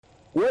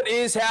What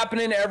is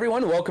happening,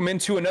 everyone? Welcome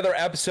into another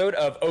episode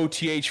of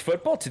OTH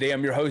Football. Today,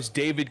 I'm your host,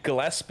 David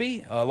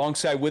Gillespie.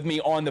 Alongside with me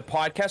on the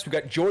podcast, we've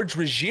got George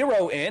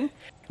Ruggiero in. And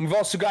we've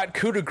also got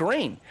Cooter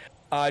Green.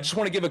 I just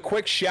want to give a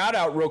quick shout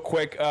out real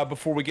quick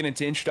before we get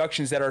into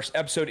introductions that our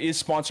episode is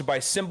sponsored by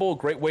Symbol, a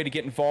great way to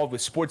get involved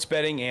with sports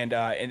betting and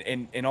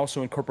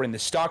also incorporating the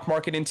stock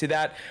market into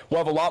that. We'll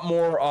have a lot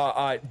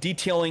more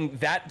detailing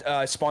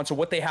that sponsor,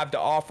 what they have to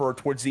offer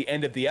towards the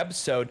end of the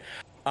episode.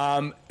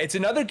 It's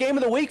another game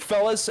of the week,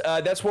 fellas.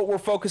 That's what we're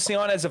focusing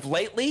on as of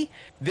lately.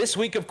 This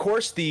week, of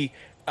course, the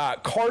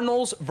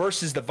Cardinals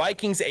versus the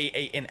Vikings,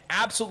 an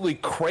absolutely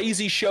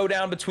crazy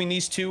showdown between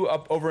these two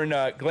up over in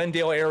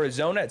Glendale,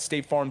 Arizona at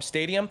State Farm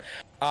Stadium.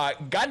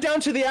 Got down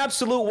to the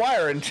absolute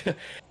wire and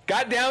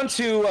got down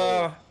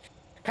to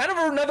kind of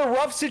another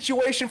rough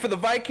situation for the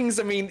Vikings.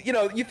 I mean, you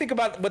know, you think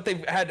about what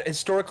they've had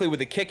historically with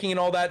the kicking and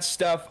all that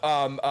stuff.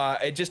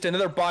 Just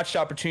another botched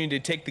opportunity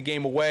to take the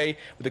game away.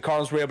 The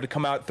Cardinals were able to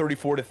come out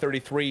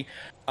 34-33.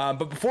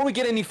 But before we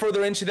get any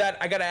further into that,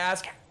 I got to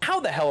ask, how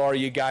the hell are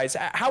you guys?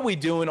 How are we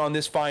doing on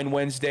this fine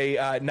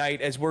Wednesday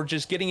night as we're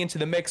just getting into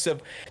the mix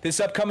of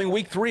this upcoming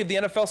week 3 of the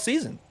NFL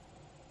season?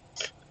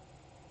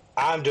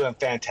 I'm doing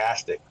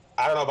fantastic.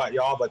 I don't know about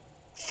y'all, but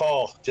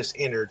fall just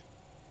entered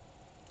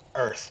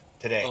Earth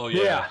today. Oh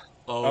yeah.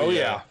 Oh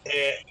yeah.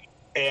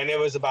 And it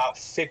was about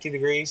 50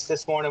 degrees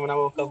this morning when I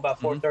woke up about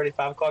 4:30,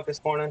 5 o'clock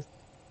this morning.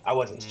 I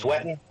wasn't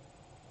sweating.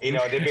 You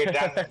know, they're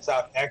down in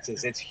South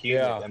Texas. It's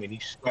humid. Yeah. I mean, you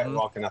sweat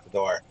walking out the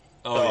door.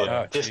 Oh, So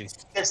yeah.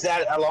 just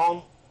that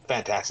alone,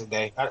 fantastic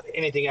day.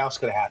 Anything else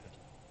could have happened.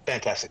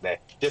 Fantastic day.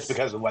 Just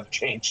because the weather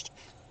changed.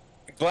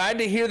 Glad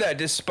to hear that,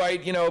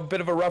 despite, you know, a bit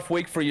of a rough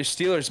week for your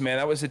Steelers, man.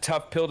 That was a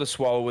tough pill to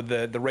swallow with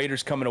the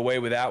Raiders coming away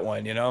with that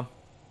one, you know?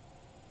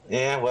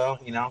 Yeah, well,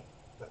 you know.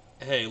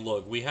 Hey,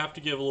 look, we have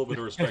to give a little bit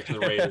of respect to the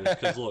Raiders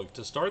because, look,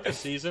 to start the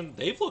season,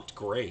 they've looked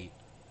great.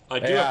 I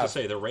do have to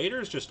say, the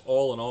Raiders, just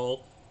all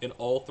in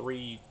all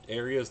 3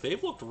 areas,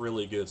 they've looked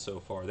really good so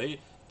far.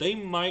 They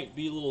might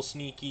be a little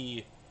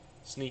sneaky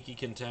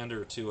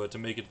contender to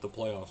make it to the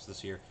playoffs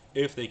this year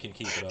if they can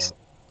keep it up.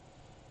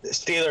 The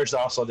Steelers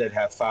also did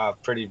have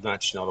 5 pretty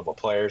much notable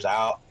players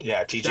out.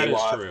 Yeah, TJ That is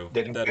Watt true.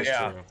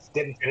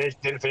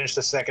 didn't finish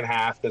the second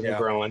half because of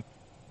growing.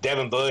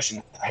 Devin Bush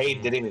and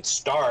Hayden didn't even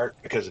start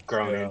because of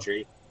groin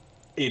injury.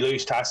 You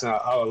lose Tyson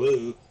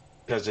Alou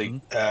because he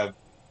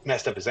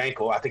messed up his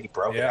ankle. I think he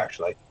broke it,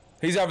 actually.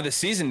 He's out for the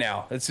season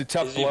now. It's a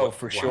tough blow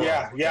for sure.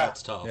 Yeah.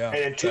 That's tough. Yeah.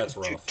 And then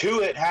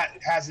Tuitt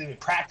hasn't even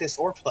practiced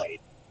or played.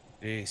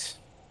 Jeez.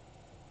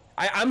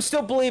 I'm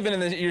still believing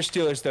in your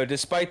Steelers, though,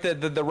 despite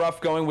the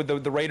rough going with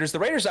the Raiders. The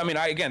Raiders, I mean,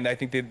 I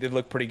think they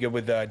look pretty good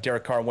with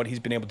Derek Carr and what he's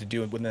been able to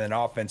do within an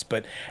offense.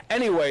 But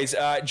anyways,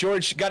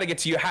 George, got to get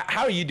to you.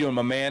 How are you doing,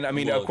 my man? I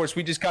mean, of course,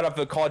 we just got off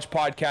the college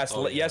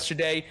podcast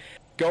yesterday.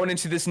 Going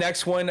into this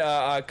next one,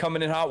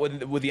 coming in hot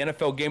with the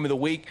NFL game of the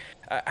week.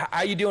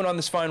 How you doing on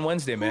this fine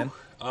Wednesday, man?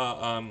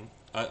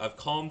 I've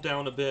calmed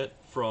down a bit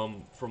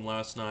from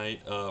last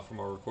night,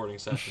 from our recording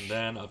session.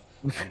 Then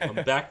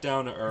I'm back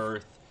down to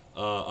earth.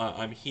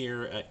 I'm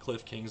here at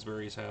Cliff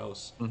Kingsbury's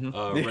house,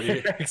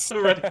 ready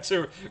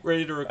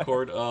to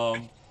record.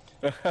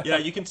 Yeah,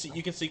 you can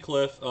see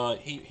Cliff.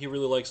 He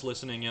really likes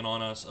listening in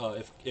on us.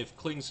 If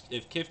Cliff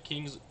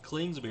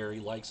Kingsbury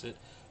likes it,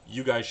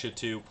 you guys should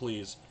too.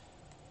 Please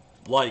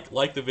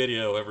like the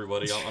video,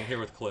 everybody. I'm here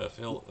with Cliff.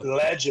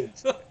 Legend.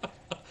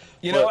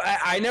 You know,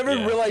 I never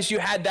realized you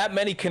had that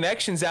many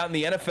connections out in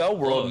the NFL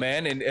world,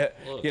 man. And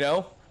you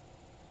know.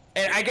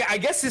 And I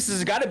guess this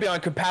has got to be on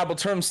compatible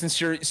terms since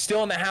you're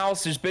still in the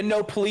house. There's been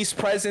no police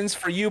presence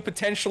for you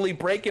potentially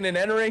breaking and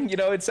entering. You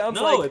know, it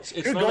sounds like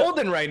you're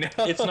golden right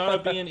now. It's not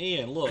a being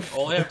Ian. Look,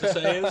 all I have to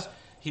say is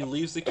he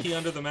leaves the key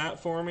under the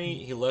mat for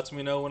me. He lets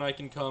me know when I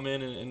can come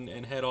in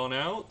and head on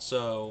out.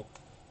 So,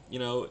 you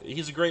know,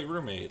 he's a great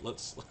roommate.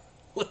 Let's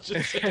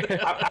just say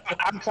that.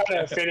 I'm kind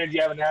of offended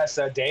you haven't asked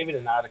David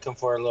and I to come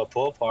for a little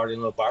pool party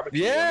and a little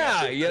barbecue.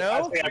 Yeah, you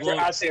know.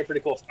 I see a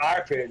pretty cool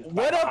fire pit.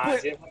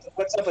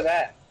 What's up with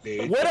that,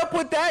 dude? What up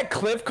with that,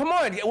 Cliff? Come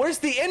on, where's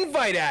the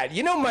invite at?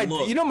 You know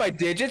my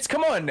digits.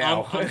 Come on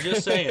now. I'm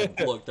just saying.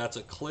 Look, that's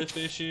a Cliff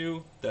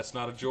issue. That's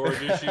not a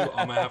George issue.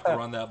 I'm gonna have to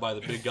run that by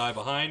the big guy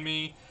behind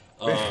me.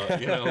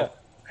 You know,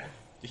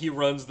 he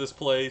runs this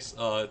place.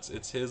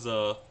 It's his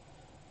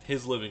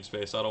living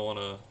space. I don't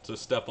want to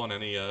step on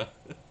any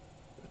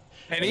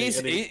any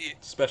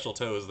special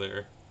toes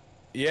there.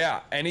 Yeah,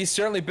 and he's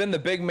certainly been the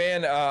big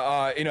man,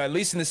 you know, at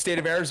least in the state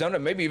of Arizona,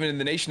 maybe even in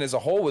the nation as a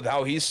whole, with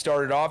how he's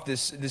started off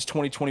this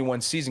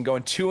 2021 season,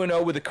 going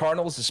 2-0 with the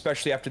Cardinals,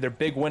 especially after their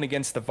big win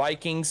against the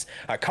Vikings,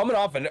 coming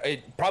off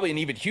probably an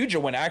even huger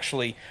win,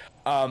 actually,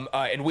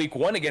 in week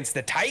 1 against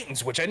the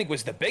Titans, which I think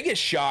was the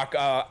biggest shock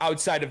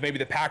outside of maybe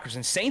the Packers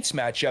and Saints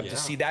matchup to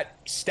see that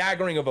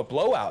staggering of a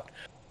blowout.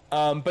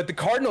 But the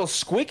Cardinals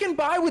squeaking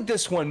by with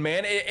this one,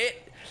 man.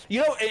 You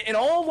know, in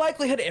all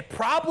likelihood, it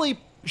probably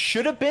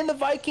should have been the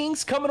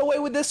Vikings coming away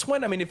with this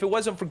one. I mean, if it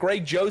wasn't for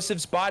Greg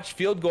Joseph's botched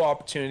field goal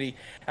opportunity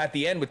at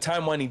the end with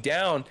time winding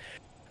down,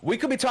 we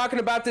could be talking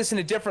about this in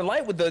a different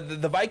light with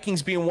the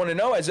Vikings being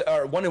 1-0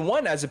 or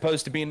 1-1 as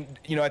opposed to being,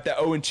 at the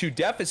 0-2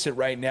 deficit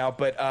right now.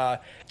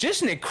 But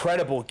just an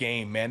incredible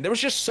game, man. There was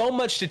just so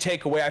much to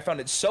take away. I found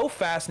it so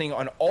fascinating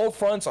on all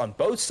fronts, on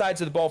both sides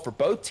of the ball for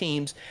both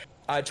teams,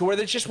 to where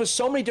there just was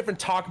so many different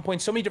talking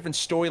points, so many different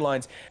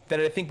storylines that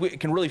I think it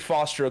can really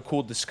foster a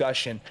cool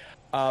discussion.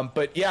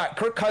 But yeah,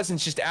 Kirk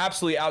Cousins just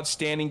absolutely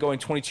outstanding, going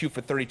 22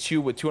 for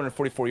 32 with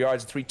 244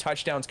 yards and 3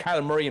 touchdowns.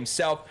 Kyler Murray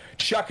himself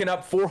chucking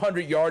up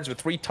 400 yards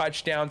with 3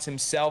 touchdowns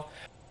himself.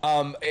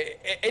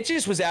 It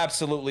just was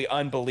absolutely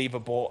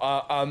unbelievable.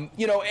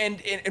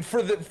 And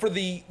for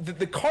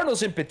the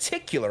Cardinals in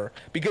particular,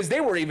 because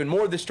they were even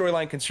more the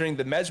storyline concerning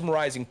the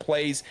mesmerizing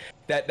plays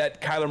that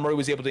Kyler Murray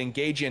was able to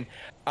engage in.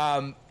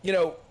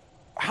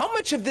 How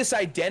much of this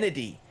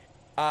identity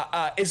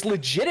is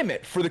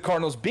legitimate for the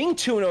Cardinals being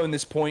 2-0 in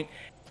this point,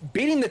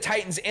 beating the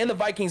Titans and the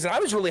Vikings? And I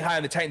was really high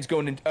on the Titans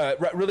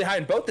really high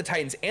on both the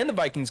Titans and the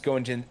Vikings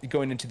going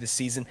into the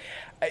season.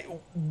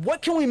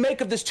 What can we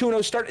make of this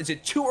 2-0 start? Is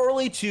it too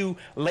early to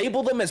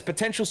label them as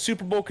potential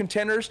Super Bowl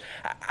contenders?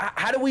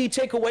 How do we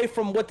take away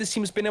from what this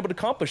team has been able to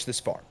accomplish this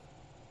far?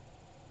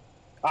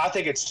 I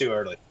think it's too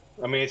early.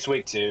 I mean, it's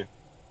week 2.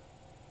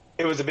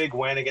 It was a big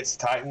win against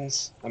the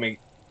Titans. I mean,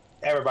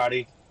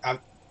 everybody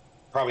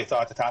probably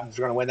thought the Titans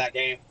were going to win that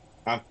game.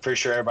 I'm pretty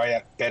sure everybody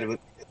that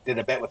did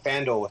a bet with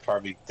FanDuel was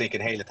probably thinking,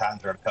 hey, the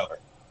Titans are going to cover.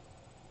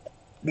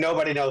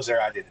 Nobody knows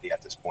their identity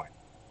at this point.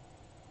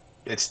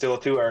 It's still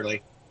too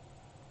early.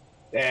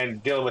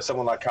 And dealing with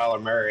someone like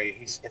Kyler Murray,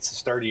 it's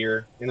his 3rd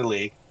year in the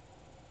league.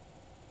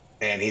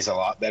 And he's a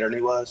lot better than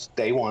he was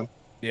day one.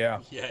 Yeah.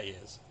 Yeah, he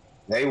is.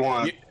 Day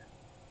one.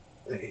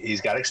 He's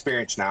got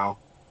experience now.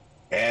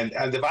 And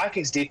the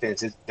Vikings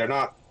defense, they're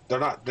not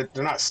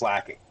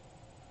slacking.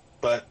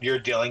 But you're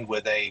dealing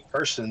with a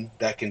person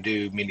that can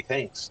do many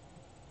things.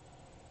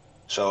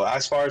 So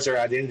as far as their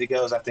identity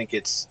goes, I think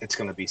it's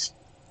going to be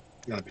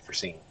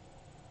foreseen.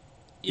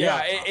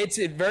 Yeah, it's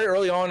very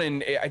early on,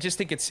 and I just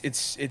think it's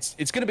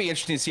going to be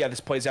interesting to see how this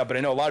plays out. But I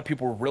know a lot of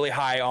people were really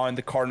high on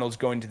the Cardinals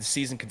going into the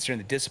season, considering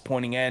the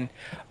disappointing end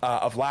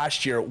of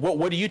last year.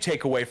 What do you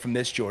take away from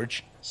this,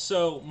 George?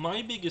 So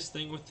my biggest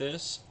thing with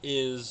this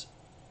is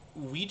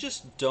we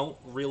just don't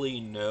really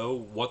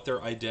know what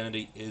their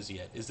identity is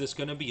yet. Is this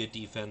going to be a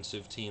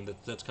defensive team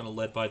that's kind of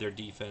led by their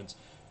defense,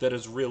 that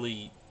is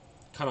really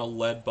kind of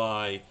led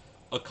by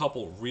a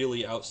couple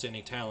really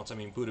outstanding talents? I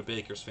mean, Budda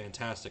Baker's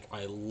fantastic.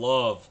 I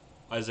love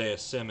Isaiah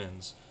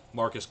Simmons.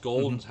 Marcus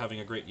Golden's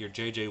having a great year.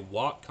 J.J.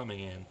 Watt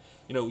coming in.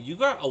 You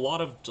got a lot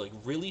of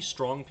really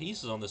strong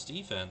pieces on this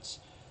defense.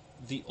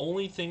 The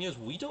only thing is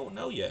we don't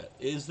know yet.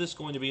 Is this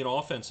going to be an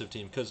offensive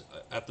team? Because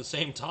at the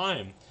same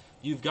time,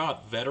 you've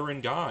got veteran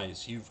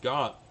guys. You've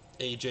got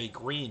A.J.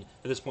 Green,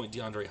 at this point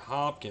DeAndre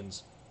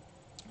Hopkins,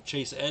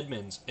 Chase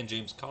Edmonds, and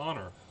James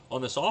Conner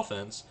on this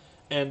offense.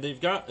 And they've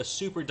got a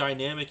super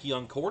dynamic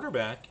young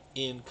quarterback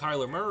in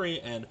Kyler Murray.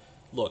 And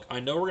look, I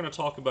know we're going to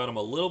talk about him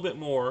a little bit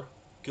more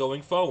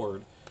going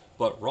forward,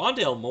 but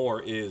Rondale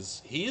Moore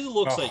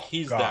looks like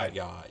he's that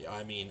guy.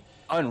 I mean,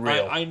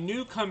 unreal. I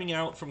knew coming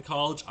out from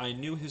college, I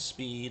knew his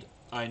speed.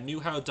 I knew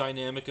how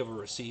dynamic of a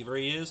receiver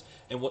he is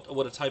and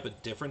what a type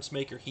of difference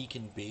maker he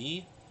can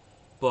be.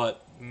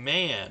 But,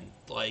 man,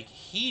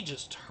 he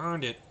just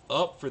turned it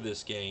up for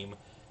this game.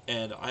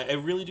 And I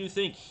really do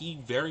think he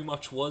very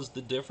much was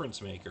the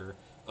difference maker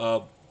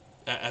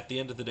at the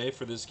end of the day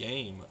for this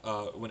game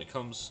when it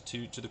comes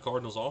to the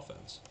Cardinals'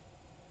 offense.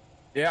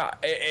 Yeah,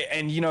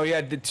 and he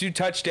had the 2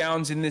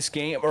 touchdowns in this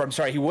game, or I'm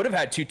sorry, he would have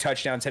had 2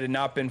 touchdowns had it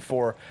not been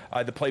for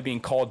the play being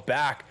called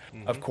back,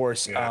 of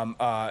course,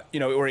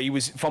 or he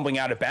was fumbling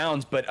out of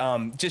bounds, but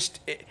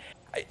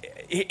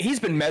he's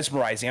been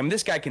mesmerizing. I mean,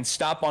 this guy can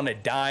stop on a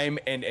dime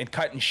and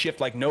cut and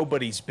shift like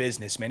nobody's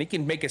business, man. He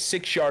can make a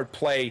 6-yard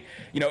play,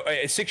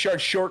 a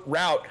 6-yard short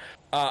route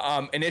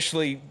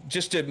initially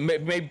just to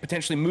maybe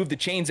potentially move the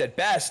chains at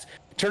best,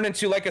 turn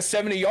into like a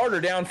 70-yarder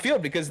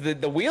downfield because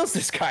the wheels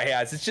this guy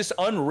has. It's just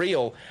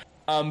unreal.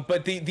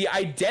 But the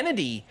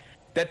identity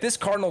that this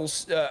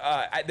Cardinals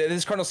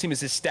team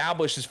has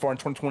established as far in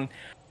 2020,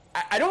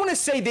 I don't want to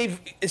say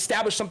they've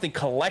established something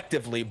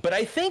collectively, but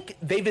I think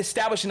they've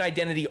established an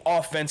identity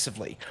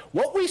offensively.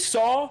 What we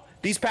saw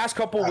these past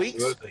couple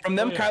weeks from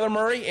them, Kyler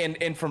Murray,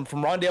 and from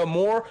Rondale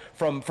Moore,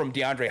 from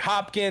DeAndre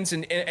Hopkins,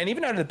 and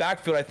even out of the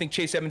backfield, I think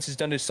Chase Edmonds has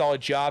done a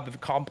solid job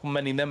of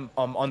complementing them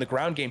on the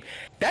ground game.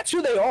 That's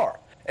who they are.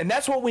 And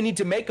that's what we need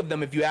to make of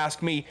them, if you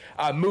ask me,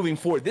 moving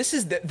forward.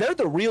 They're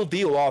the real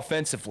deal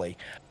offensively.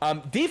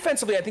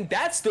 Defensively, I think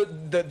that's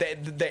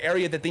the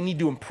area that they need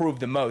to improve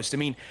the most. I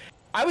mean,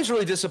 I was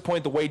really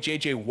disappointed the way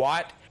J.J.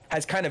 Watt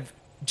has kind of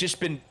just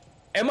been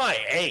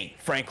MIA,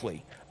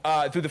 frankly,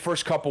 through the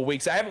first couple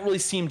weeks. I haven't really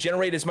seen him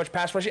generate as much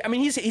pass rushing. I mean,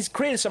 he's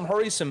created some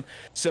hurries, some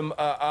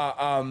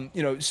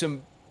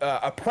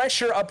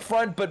pressure up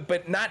front,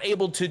 but not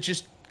able to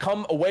just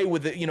come away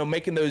with it,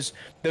 making those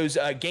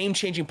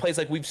game-changing plays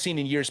like we've seen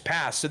in years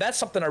past. So that's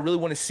something I really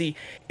want to see,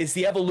 is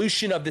the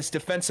evolution of this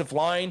defensive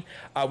line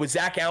with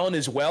Zach Allen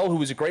as well, who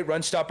was a great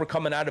run stopper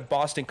coming out of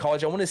Boston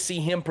College. I want to see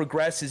him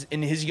progress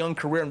in his young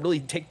career and really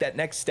take that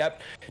next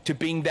step to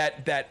being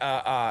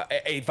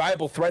a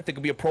viable threat that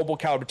could be a Pro Bowl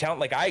caliber talent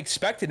like I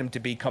expected him to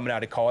be coming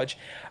out of college.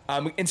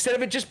 Instead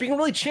of it just being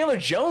really Chandler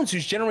Jones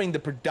who's generating the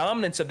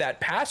predominance of that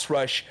pass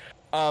rush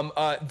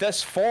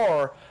thus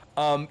far,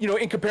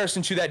 in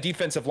comparison to that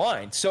defensive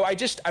line. So I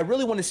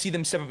really want to see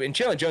them step up. And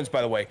Chandler Jones,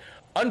 by the way,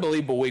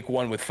 unbelievable week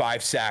 1 with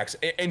 5 sacks.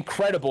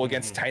 Incredible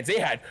against the Titans. They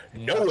had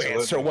no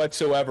answer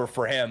whatsoever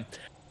for him.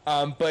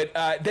 But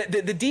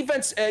the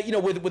defense,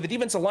 with the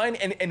defensive line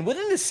and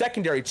within the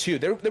secondary too,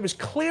 there was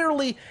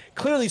clearly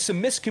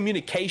some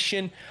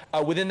miscommunication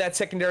within that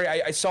secondary.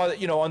 I saw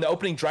that on the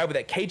opening drive with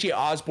that KJ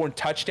Osborne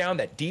touchdown,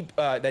 that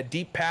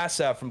deep pass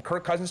from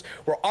Kirk Cousins,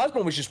 where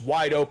Osborne was just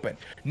wide open.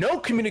 No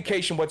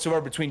communication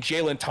whatsoever between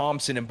Jalen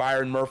Thompson and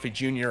Byron Murphy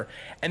Jr.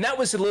 And that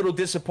was a little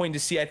disappointing to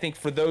see, I think,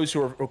 for those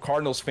who are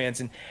Cardinals fans,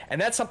 and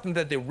that's something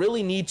that they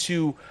really need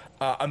to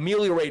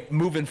ameliorate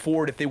moving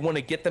forward if they want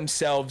to get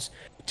themselves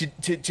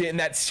to in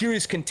that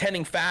serious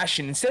contending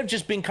fashion, instead of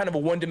just being kind of a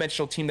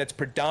one-dimensional team that's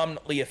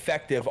predominantly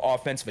effective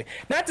offensively.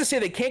 Not to say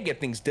they can't get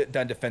things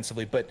done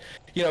defensively, but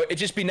it'd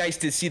just be nice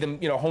to see them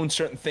hone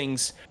certain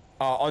things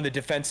on the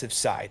defensive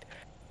side.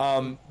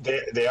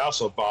 They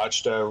also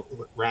botched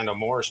Randall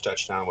Moore's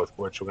touchdown,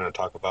 which we're going to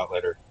talk about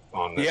later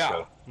on this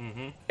show.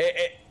 Mm-hmm.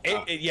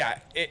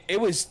 It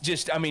was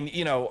just,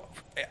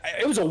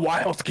 it was a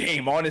wild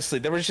game, honestly.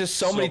 There was just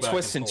so many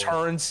twists and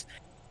turns.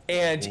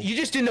 And you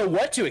just didn't know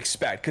what to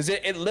expect, because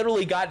it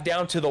literally got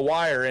down to the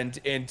wire, and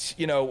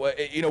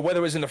whether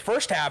it was in the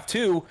first half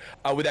too,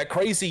 with that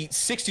crazy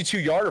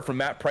 62-yarder from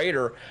Matt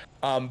Prater.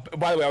 By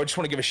the way, I just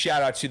want to give a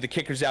shout out to the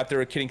kickers out there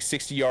who are hitting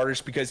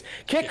 60-yarders, because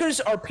kickers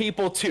are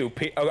people too.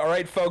 All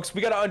right, folks,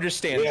 we got to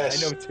understand that. I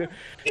know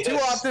too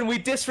often we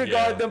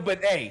disregard them,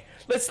 but hey,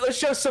 let's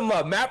show some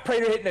love. Matt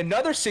Prater hitting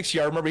another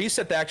 6-yard. Remember, he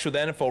set the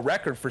NFL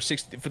record for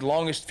the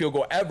longest field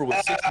goal ever with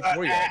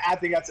 64 yards. I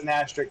think that's an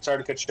asterisk. Sorry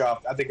to cut you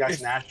off. I think that's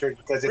an asterisk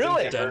because it's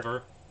really? in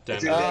Denver.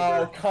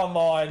 Oh, come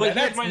on. But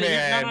here's my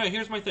thing. No,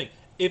 here's my thing.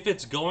 If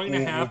it's going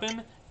to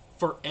happen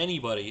for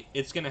anybody,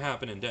 it's going to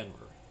happen in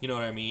Denver. You know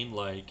what I mean?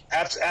 Like,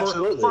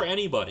 absolutely. For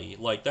anybody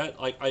like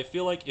that. Like, I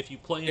feel like if you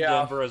play in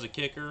Denver as a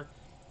kicker,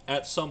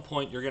 at some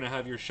point you're gonna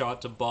have your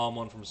shot to bomb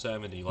one from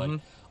 70.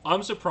 Like,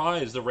 I'm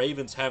surprised the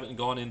Ravens haven't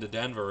gone into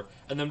Denver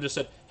and them just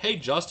said, "Hey,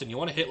 Justin, you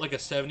want to hit like a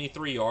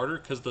 73-yarder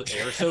because the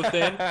air's so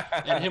thin?"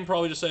 And him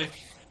probably just say,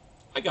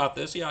 "I got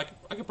this. Yeah,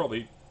 I could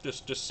probably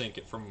just sink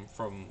it from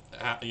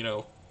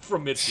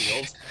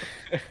midfield."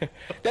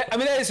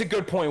 That is a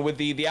good point with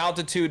the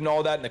altitude and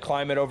all that and the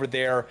climate over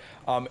there.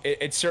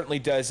 It certainly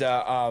does,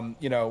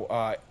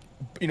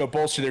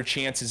 bolster their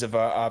chances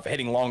of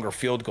hitting longer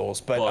field goals.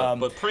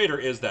 But Prater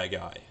is that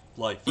guy.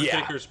 Like, for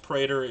kickers,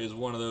 Prater is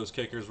one of those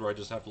kickers where I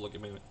just have to look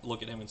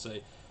at him and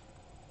say,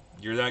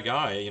 "You're that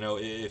guy."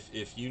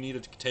 If you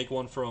needed to take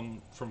one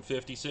from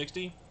 50,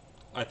 60,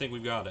 I think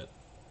we've got it.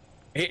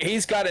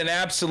 He's got an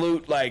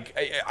absolute, like,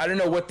 I don't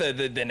know what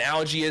the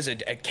analogy is, a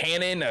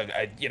cannon,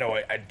 a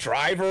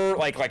driver,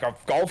 like a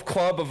golf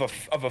club of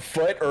a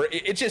foot, or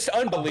it's just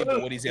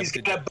unbelievable what he's able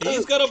to do.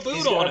 He's got a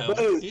boot on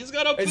him. He's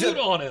got a boot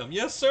on him.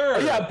 Yes, sir.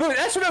 Oh, yeah, boot.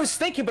 That's what I was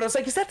thinking, but I was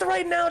like, is that the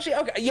right analogy?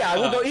 Okay, yeah,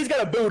 we'll go. He's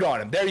got a boot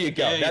on him. There you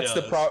go. Yeah,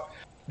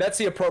 That's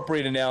the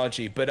appropriate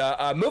analogy.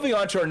 But moving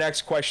on to our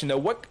next question, though,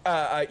 what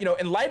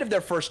in light of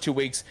their first 2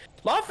 weeks,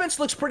 the offense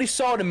looks pretty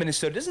solid in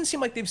Minnesota. It doesn't seem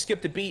like they've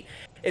skipped a beat.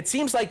 It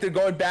seems like they're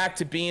going back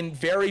to being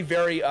very,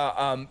 very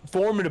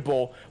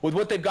formidable with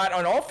what they've got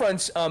on all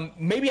fronts.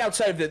 Maybe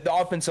outside of the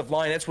offensive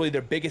line, that's really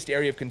their biggest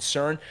area of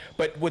concern.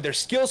 But with their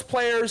skills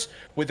players,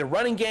 with their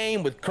running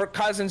game, with Kirk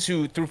Cousins,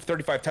 who threw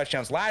 35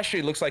 touchdowns last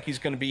year, it looks like he's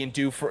going to be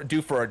due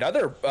for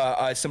another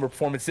summer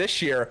performance this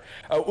year.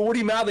 What are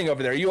you mouthing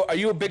over there? Are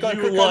you a big on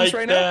Kirk Cousins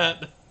right now?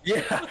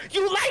 Yeah,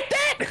 you like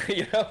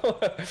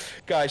that?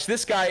 Gosh,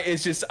 this guy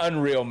is just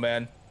unreal,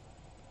 man.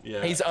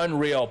 Yeah. He's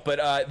unreal, but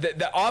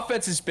the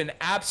offense has been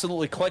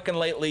absolutely clicking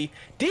lately.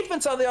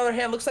 Defense, on the other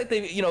hand, looks like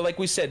they, like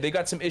we said, they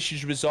got some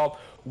issues resolved.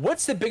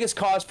 What's the biggest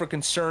cause for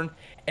concern,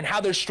 and how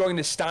they're struggling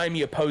to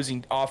stymie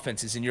opposing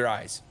offenses in your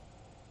eyes?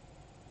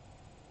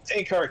 I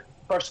think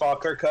first of all,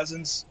 Kirk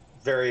Cousins,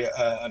 very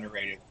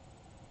underrated.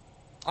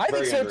 I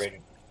think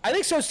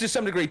so to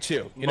some degree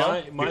too.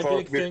 My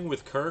big thing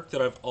with Kirk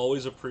that I've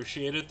always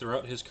appreciated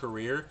throughout his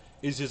career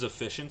is his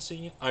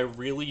efficiency. I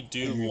really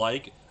do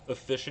like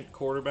efficient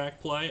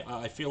quarterback play.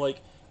 I feel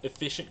like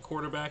efficient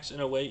quarterbacks in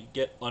a way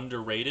get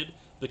underrated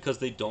because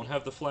they don't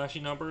have the flashy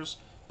numbers.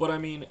 But I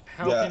mean,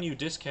 how can you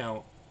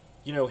discount,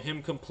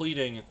 him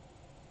completing,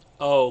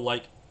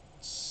 like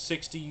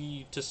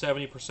 60 to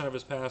 70% of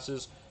his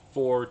passes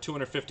for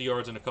 250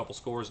 yards and a couple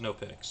scores, no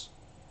picks.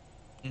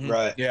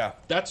 Right. Yeah.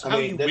 That's how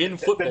you win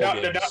football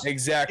games.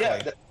 Exactly.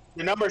 Yeah,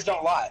 the numbers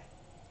don't lie.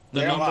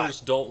 The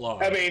numbers don't lie.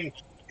 I mean,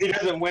 he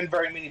doesn't win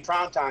very many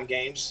primetime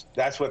games.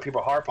 That's what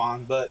people harp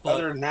on. But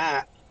other than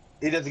that,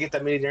 he doesn't get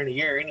that many during the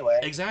year anyway.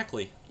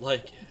 Exactly.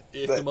 Like,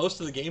 if But- the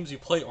most of the games you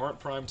play aren't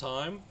prime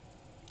time,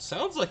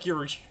 sounds like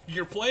you're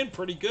playing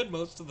pretty good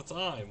most of the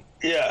time.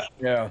 Yeah.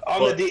 Yeah.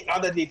 On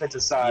the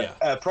defensive side,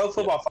 Yeah. Pro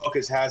Football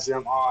Focus has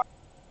them on,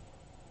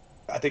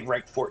 I think,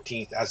 ranked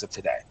 14th as of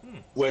today,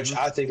 which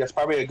I think that's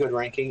probably a good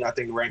ranking. I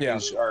think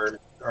rankings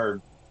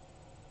are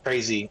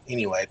crazy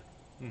anyway,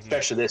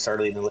 especially this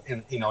early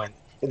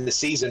in the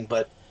season.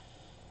 But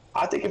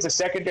I think if the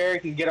secondary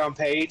can get on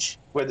page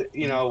with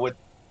with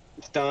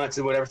stunts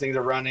and whatever things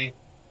are running,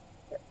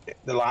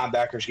 the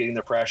linebackers getting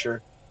the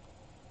pressure,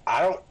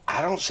 I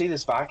don't see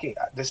this Viking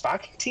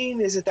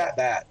team isn't that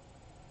bad.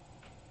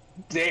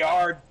 They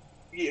are.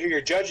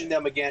 You're judging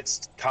them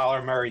against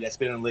Kyler Murray, that's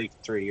been in the league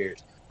for 3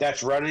 years.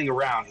 That's running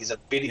around. He's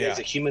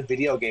a human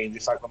video game,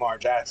 just like Lamar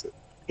Jackson.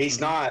 He's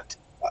not.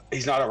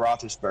 He's not a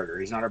Roethlisberger.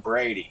 He's not a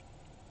Brady.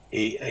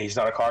 He's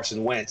not a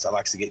Carson Wentz that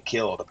likes to get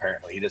killed.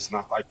 Apparently, he does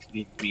not like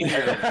to be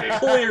hurt.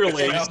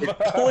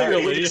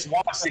 Clearly. He just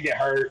wants to get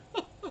hurt.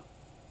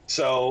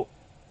 So,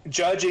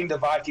 judging the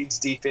Vikings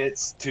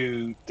defense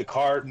to the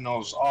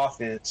Cardinals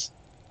offense,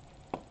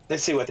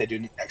 let's see what they do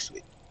next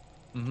week.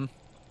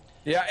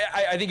 Yeah,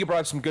 I think you brought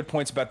up some good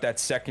points about that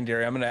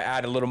secondary. I'm going to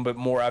add a little bit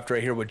more after I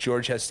hear what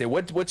George has to say.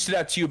 What stood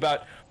out to you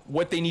about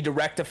what they need to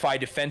rectify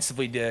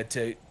defensively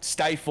to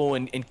stifle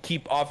and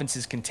keep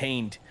offenses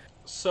contained?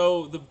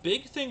 So the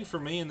big thing for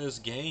me in this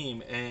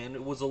game, and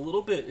it was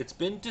it's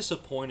been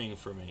disappointing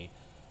for me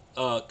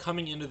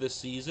coming into this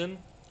season,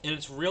 and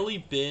it's really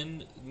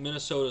been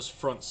Minnesota's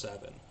front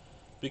seven.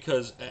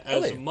 Because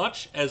as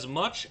much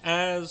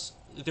as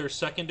their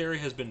secondary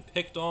has been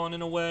picked on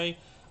in a way,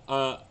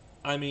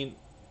 I mean,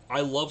 I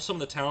love some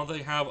of the talent they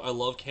have. I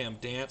love Cam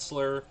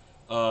Dantzler,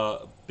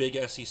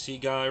 big SEC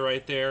guy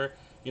right there.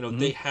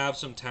 They have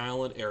some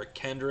talent. Eric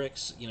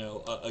Kendricks,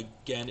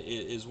 again,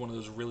 is one of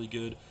those really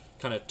good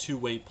kind of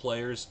two-way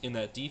players in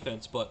that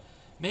defense. But,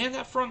 man,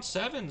 that front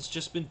seven's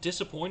just been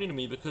disappointing to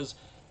me because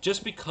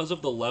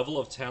of the level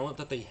of talent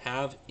that they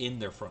have in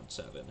their front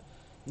seven.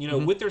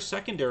 With their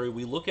secondary,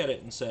 we look at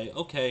it and say,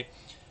 okay,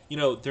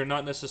 they're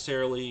not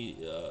necessarily,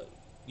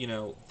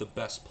 the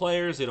best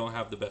players. They don't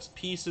have the best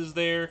pieces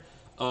there.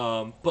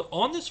 But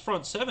on this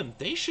front seven,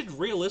 they should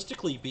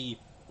realistically be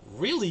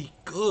really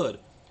good.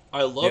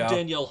 I love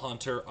Danielle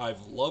Hunter.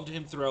 I've loved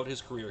him throughout his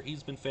career.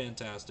 He's been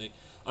fantastic.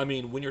 I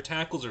mean, when your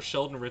tackles are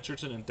Sheldon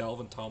Richardson and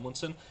Dalvin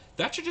Tomlinson,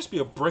 that should just be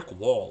a brick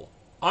wall.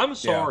 I'm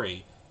sorry.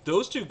 Yeah.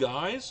 Those two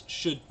guys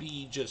should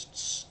be just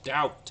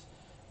stout.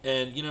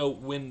 And,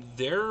 when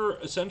they're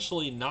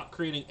essentially not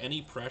creating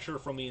any pressure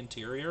from the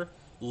interior,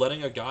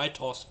 letting a guy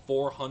toss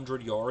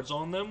 400 yards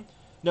on them.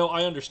 Now,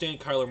 I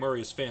understand Kyler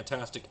Murray is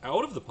fantastic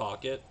out of the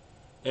pocket,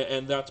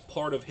 and that's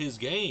part of his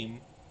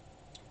game.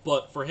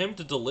 But for him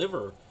to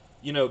deliver,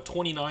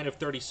 29 of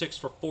 36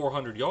 for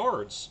 400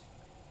 yards,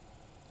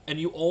 and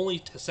you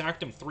only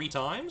sacked him 3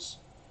 times,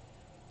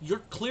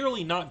 you're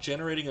clearly not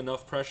generating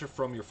enough pressure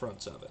from your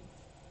front seven.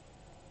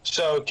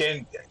 So,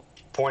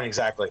 point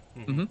exactly.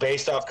 Mm-hmm.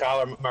 Based off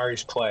Kyler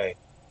Murray's play,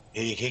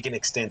 he can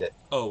extend it.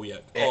 Oh, yeah.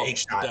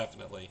 Each time.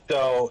 Definitely.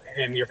 So,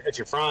 and if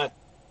your front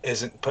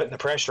isn't putting the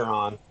pressure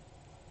on,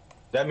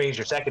 that means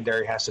your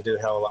secondary has to do a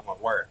hell of a lot more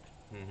work.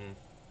 Mm-hmm.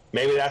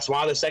 Maybe that's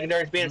why the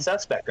secondary is being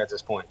suspect at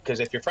this point. Because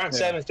if your front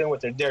seven's doing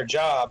their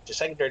job, the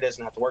secondary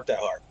doesn't have to work that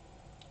hard.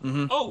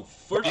 Mm-hmm. Oh,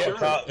 for sure.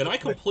 And I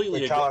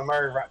completely agree.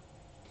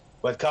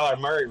 With Kyler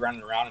Murray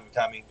running around him,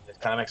 it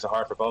kind of makes it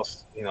hard for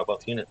both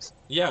units.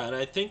 Yeah, and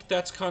I think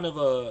that's kind of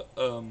a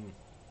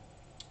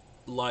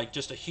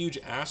just a huge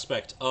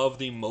aspect of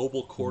the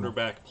mobile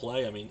quarterback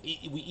play. I mean,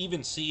 we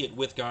even see it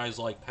with guys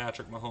like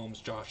Patrick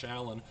Mahomes, Josh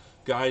Allen,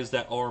 guys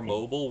that are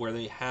mobile where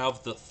they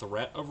have the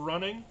threat of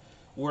running.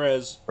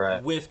 Whereas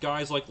with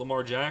guys like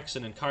Lamar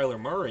Jackson and Kyler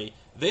Murray,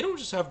 they don't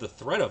just have the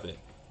threat of it.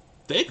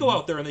 They go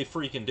out there and they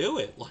freaking do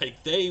it.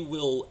 Like, they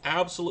will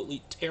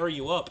absolutely tear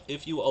you up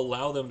if you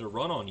allow them to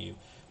run on you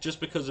just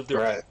because of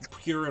their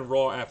pure and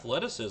raw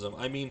athleticism.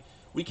 I mean,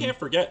 we can't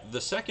forget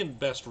the second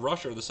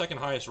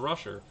highest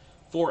rusher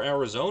for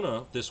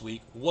Arizona this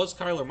week was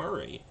Kyler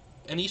Murray.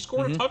 And he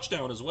scored a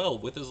touchdown as well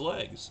with his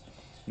legs.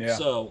 Yeah.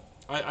 So,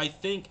 I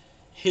think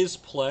his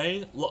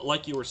play,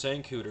 like you were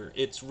saying, Cooter,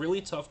 it's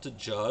really tough to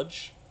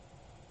judge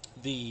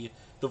the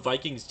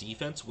Vikings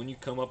defense when you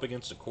come up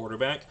against a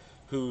quarterback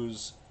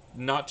who's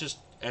not just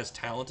as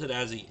talented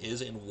as he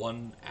is in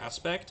one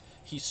aspect,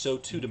 he's so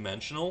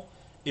two-dimensional.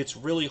 It's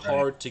really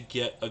hard to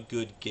get a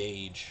good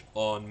gauge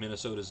on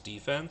Minnesota's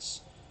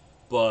defense.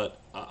 But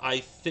I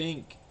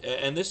think,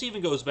 and this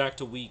even goes back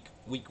to week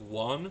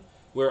 1,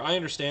 where I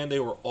understand they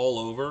were all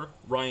over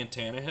Ryan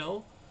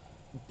Tannehill,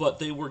 but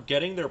they were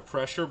getting their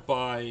pressure with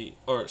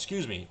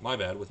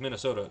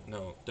Minnesota.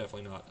 No,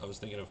 definitely not. I was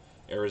thinking of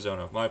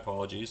Arizona. My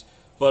apologies.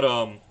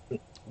 But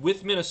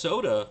with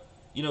Minnesota,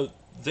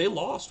 they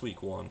lost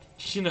week 1.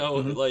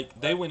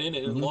 They went in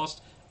and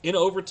lost in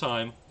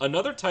overtime.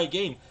 Another tight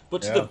game,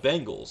 but to the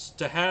Bengals.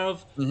 To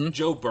have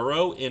Joe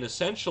Burrow in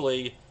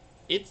essentially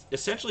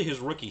his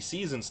rookie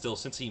season still,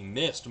 since he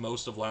missed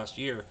most of last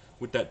year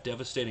with that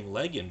devastating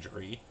leg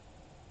injury.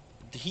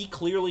 He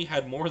clearly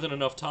had more than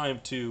enough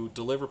time to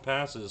deliver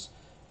passes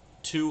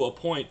to a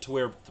point to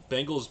where the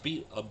Bengals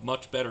beat a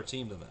much better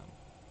team than them.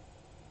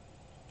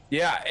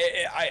 Yeah,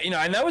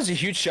 and that was a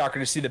huge shocker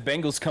to see the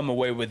Bengals come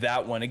away with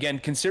that one. Again,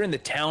 considering the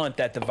talent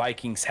that the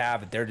Vikings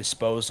have at their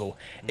disposal,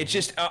 it's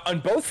just on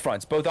both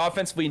fronts, both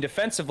offensively and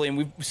defensively, and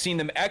we've seen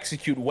them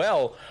execute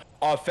well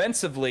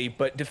offensively,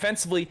 but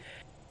defensively,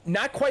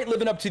 not quite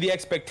living up to the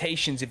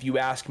expectations, if you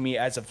ask me,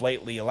 as of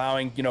lately,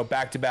 allowing,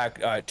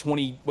 back-to-back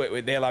 20,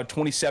 they allowed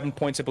 27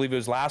 points, I believe it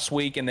was last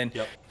week, and then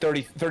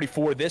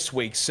 34 this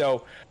week.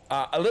 So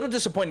a little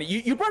disappointing.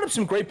 You brought up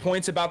some great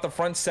points about the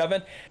front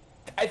seven.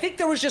 I think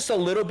there was just a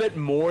little bit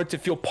more to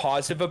feel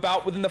positive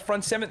about within the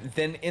front seven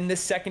than in the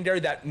secondary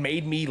that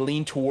made me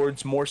lean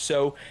towards more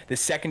so the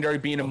secondary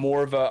being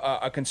more of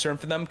a concern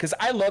for them, because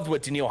I loved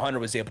what Danielle Hunter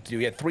was able to do.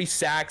 He had 3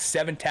 sacks,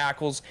 7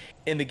 tackles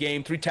in the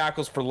game, 3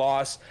 tackles for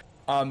loss.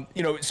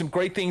 Some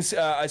great things,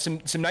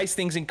 some nice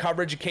things in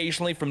coverage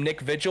occasionally from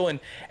Nick Vigil, and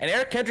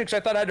Eric Kendricks I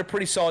thought had a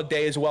pretty solid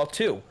day as well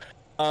too.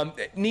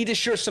 Need to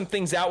shore some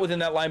things out within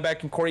that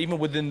linebacking core, even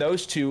within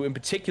those two in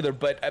particular,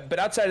 but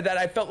outside of that,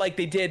 I felt like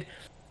they did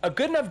a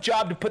good enough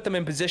job to put them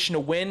in position to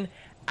win,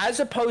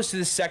 as opposed to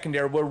the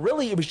secondary, where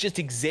really it was just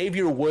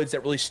Xavier Woods that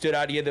really stood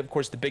out. He had, of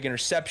course, the big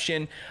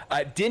interception,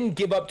 didn't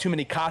give up too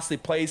many costly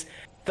plays.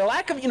 The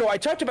lack of, I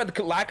talked about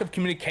the lack of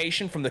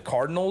communication from the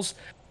Cardinals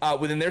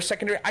within their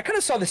secondary. I kind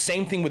of saw the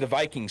same thing with the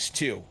Vikings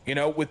too.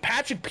 With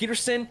Patrick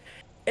Peterson,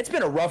 it's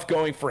been a rough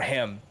going for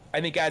him.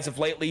 I think as of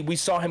lately, we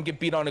saw him get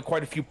beat on in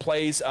quite a few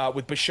plays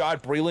with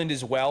Bashaud Breeland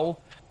as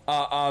well.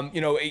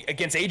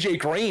 Against AJ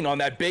Green on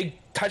that big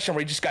touchdown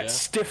where he just got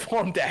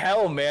stiff-armed to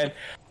hell, man.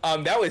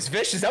 That was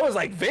vicious. That was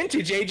like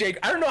vintage AJ.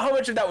 I don't know how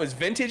much of that was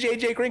vintage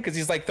AJ Green, because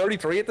he's like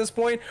 33 at this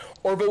point,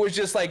 or if it was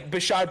just like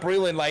Bashaud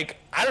Breeland, like,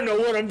 I don't know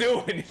what I'm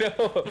doing,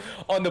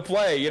 on the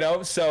play,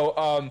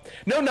 So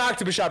no knock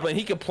to Bashaud Breeland.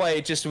 He could play.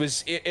 It just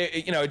was,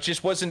 it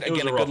just wasn't,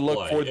 again, a good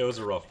look for. It was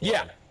a rough play.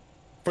 Yeah,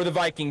 for the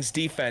Vikings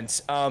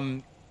defense.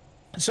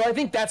 So I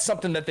think that's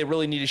something that they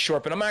really need to shore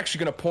up. And I'm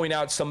actually going to point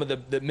out some of the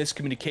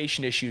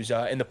miscommunication issues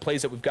in the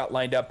plays that we've got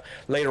lined up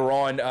later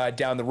on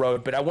down the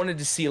road. But I wanted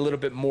to see a little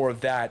bit more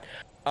of that.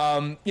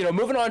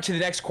 Moving on to the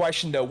next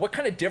question, though, what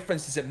kind of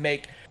difference does it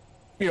make,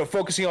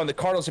 focusing on the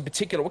Cardinals in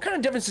particular, what kind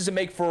of difference does it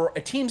make for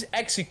a team's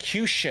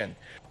execution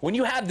when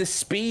you have the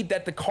speed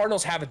that the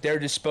Cardinals have at their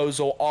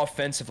disposal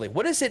offensively?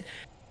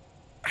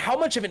 How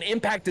much of an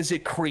impact does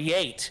it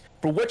create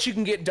for what you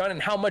can get done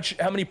and how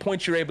many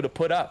points you're able to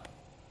put up?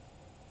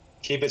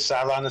 Keep it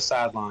sideline to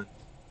sideline.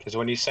 Because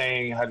when you're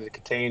saying how to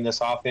contain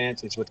this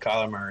offense, it's with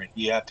Kyler Murray.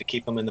 You have to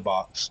keep him in the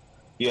box.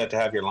 You have to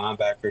have your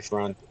linebackers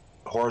run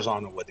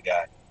horizontal with the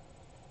guy.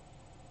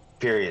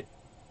 Period.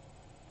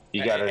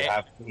 You have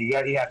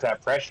to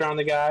have pressure on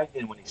the guy,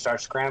 and when he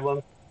starts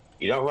scrambling,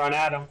 you don't run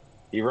at him.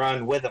 You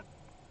run with him.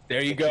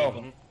 There you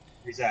go.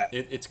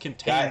 It's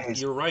contained.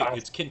 You're right.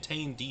 It's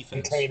contained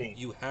defense. Containing.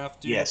 You have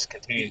to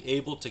be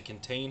able to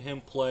contain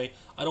him, play.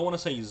 I don't want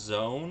to say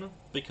zone,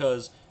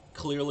 because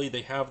clearly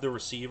they have the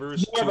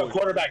receivers. More of a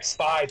quarterback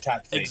spy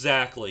type thing.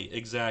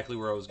 Exactly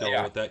where I was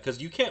going with that.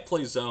 Because you can't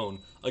play zone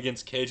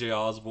against KJ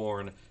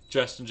Osborne,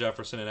 Justin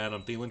Jefferson, and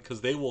Adam Thielen, because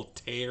they will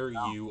tear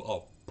you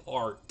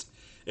apart,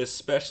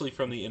 especially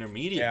from the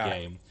intermediate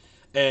game.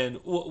 And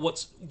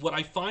what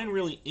I find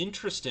really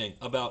interesting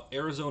about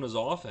Arizona's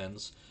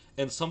offense,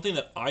 and something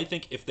that I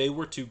think if they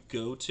were to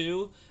go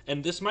to,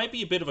 and this might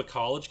be a bit of a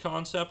college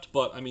concept,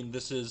 but I mean,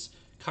 this is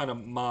kind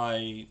of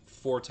my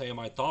forte and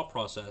my thought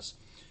process.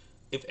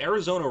 If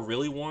Arizona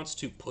really wants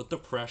to put the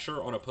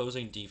pressure on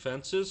opposing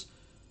defenses,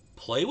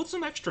 play with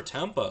some extra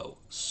tempo.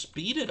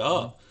 Speed it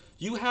up.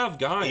 You have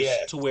guys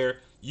to where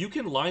you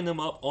can line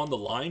them up on the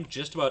line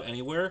just about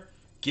anywhere,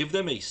 give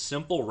them a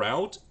simple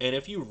route, and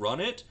if you run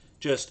it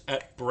just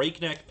at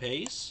breakneck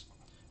pace,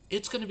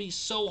 it's going to be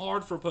so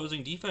hard for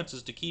opposing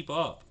defenses to keep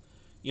up.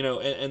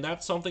 And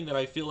that's something that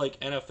I feel like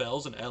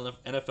NFLs and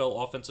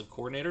NFL offensive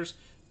coordinators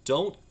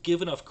don't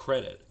give enough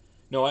credit.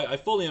 No, I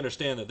fully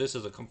understand that this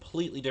is a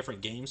completely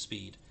different game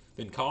speed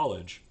than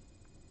college.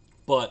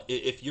 But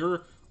if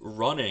you're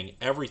running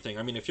everything,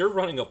 I mean, if you're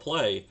running a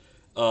play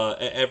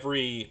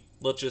every,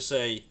 let's just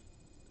say,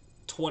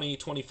 20,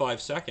 25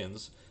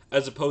 seconds,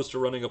 as opposed to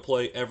running a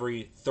play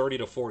every 30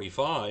 to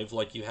 45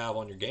 like you have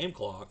on your game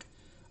clock,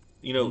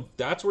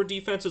 that's where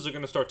defenses are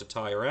going to start to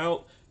tire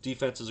out.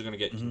 Defenses are going to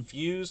get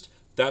confused.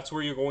 That's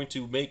where you're going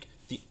to make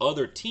the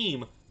other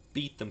team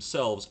beat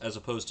themselves, as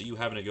opposed to you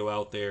having to go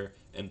out there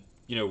and,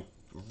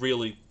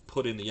 really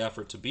put in the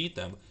effort to beat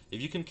them.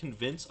 If you can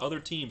convince other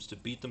teams to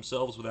beat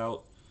themselves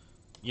without,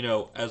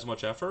 as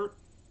much effort,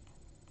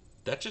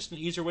 that's just an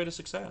easier way to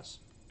success.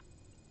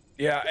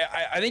 Yeah,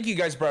 I think you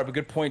guys brought up a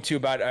good point too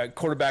about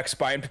quarterback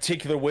spy, in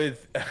particular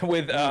with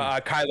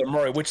Kyler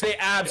Murray, which they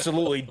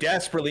absolutely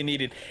desperately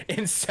needed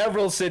in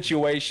several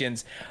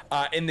situations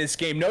in this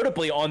game,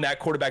 notably on that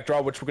quarterback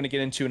draw, which we're going to get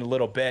into in a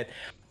little bit.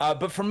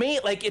 But for me,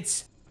 like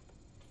it's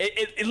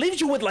it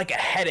leaves you with like a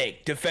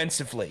headache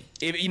defensively.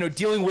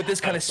 Dealing with this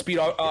kind of speed,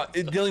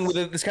 dealing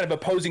with this kind of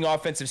opposing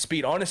offensive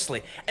speed,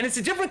 honestly. And it's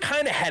a different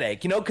kind of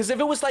headache, because if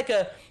it was like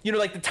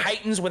like the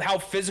Titans with how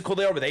physical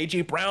they are with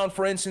AJ Brown,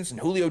 for instance, and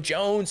Julio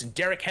Jones and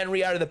Derrick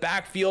Henry out of the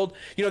backfield,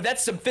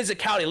 that's some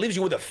physicality. It leaves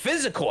you with a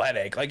physical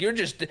headache. Like you're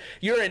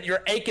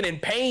aching in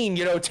pain,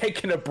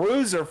 taking a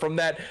bruiser from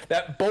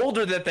that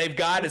boulder that they've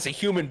got as a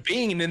human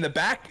being in the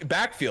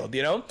backfield,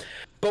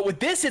 But with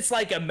this, it's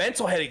like a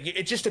mental headache.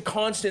 It's just a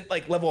constant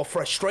like level of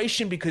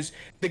frustration because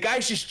the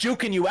guy's just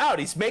juking you out.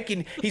 He's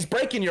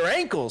breaking your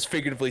ankles,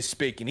 figuratively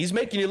speaking. He's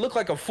making you look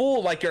like a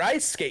fool, like you're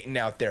ice skating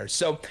out there.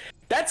 So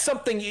that's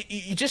something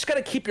you just got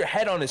to keep your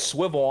head on a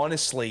swivel,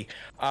 honestly,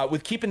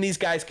 with keeping these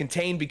guys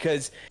contained.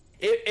 Because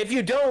if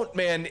you don't,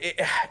 man,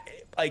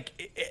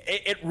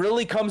 it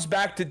really comes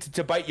back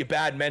to bite you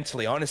bad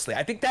mentally. Honestly,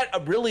 I think that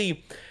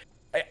really.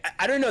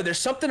 I don't know. There's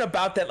something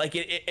about that. Like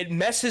it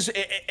messes.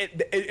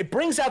 It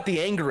brings out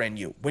the anger in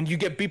you when you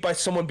get beat by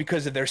someone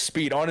because of their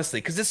speed. Honestly,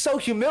 because it's so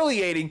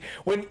humiliating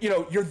when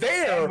you're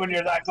there. And when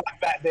you're like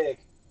that big.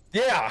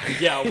 Yeah.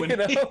 Yeah. When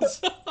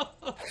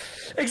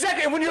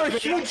exactly. And when you're a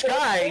huge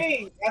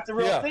guy. That's the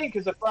real thing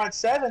because the front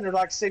seven are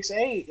like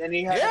 6'8", and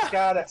he has this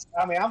guy that's.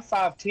 I mean, I'm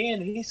 5'10",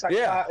 and he's like.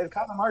 And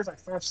Kyler Murray's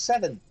like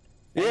 5'7".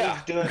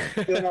 Yeah.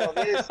 He's doing all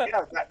this.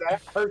 Yeah,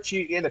 that hurts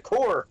you in the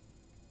core.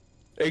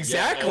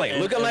 Exactly. Yeah,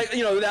 looking like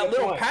that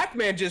little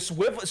Pac-Man just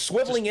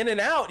swiveling in and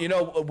out,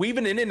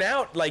 weaving in and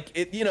out like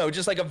it,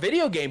 just like a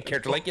video game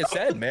character, like you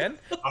said, man.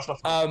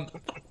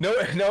 No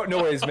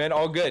worries, man.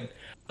 All good.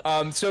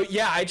 So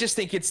yeah, I just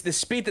think it's the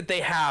speed that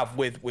they have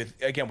with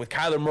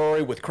Kyler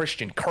Murray, with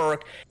Christian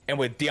Kirk, and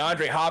with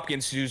DeAndre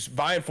Hopkins, who's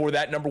vying for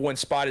that number one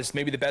spot as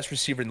maybe the best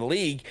receiver in the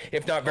league,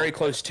 if not very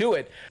close to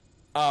it.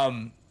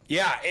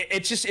 Yeah,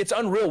 it's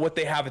unreal what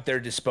they have at their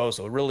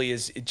disposal. It really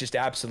is just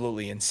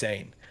absolutely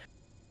insane.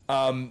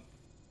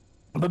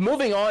 But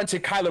moving on to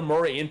Kyler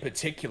Murray in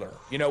particular,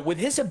 with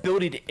his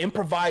ability to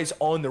improvise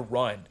on the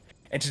run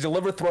and to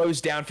deliver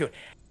throws downfield,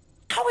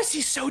 how is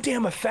he so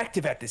damn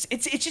effective at this?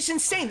 It's just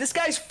insane. This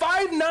guy's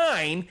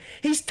 5'9",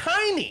 he's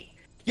tiny,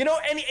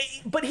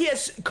 but he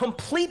has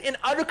complete and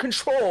utter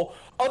control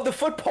of the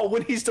football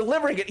when he's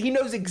delivering it. He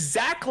knows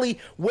exactly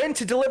when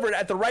to deliver it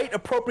at the right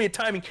appropriate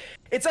timing.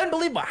 It's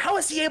unbelievable. How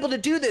is he able to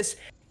do this?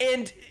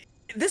 And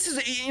this is,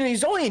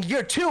 he's only in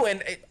year 2,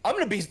 and I'm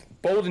going to be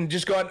bold and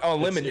just go out on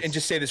a limb and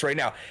just say this right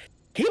now.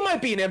 He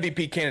might be an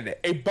MVP candidate,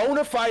 a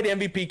bona fide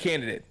MVP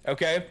candidate,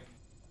 okay?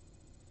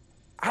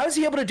 How is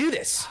he able to do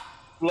this?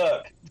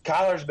 Look,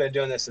 Kyler's been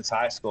doing this since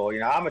high school.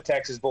 I'm a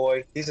Texas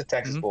boy. He's a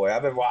Texas boy.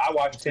 I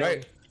watched him.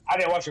 Right. I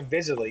didn't watch him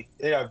visually,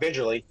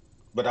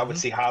 but I would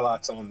see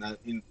highlights on the,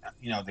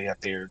 they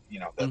have their,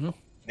 the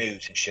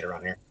news and shit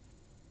around here.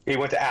 He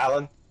went to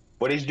Allen.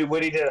 What he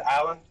did at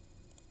Allen,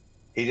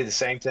 he did the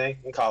same thing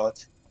in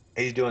college.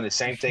 He's doing the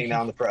same thing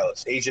now in the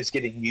pros. He's just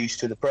getting used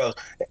to the pros.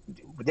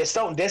 Just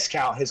don't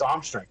discount his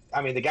arm strength.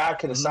 I mean, the guy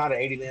could have signed an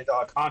 $80 million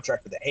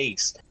contract with the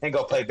Ace and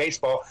go play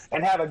baseball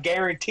and have a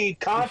guaranteed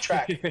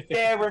contract.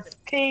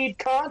 Guaranteed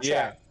contract.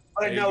 Yeah.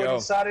 But I know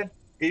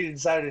he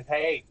decided,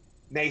 hey,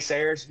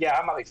 naysayers,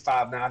 I might be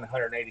 5'9",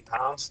 180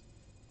 pounds.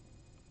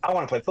 I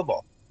want to play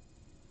football.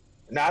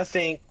 Now I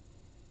think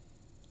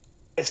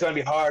it's going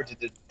to be hard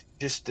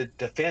to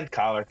defend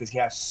Kyler because he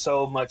has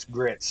so much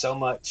grit, so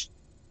much.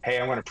 Hey,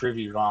 I'm going to prove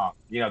you wrong.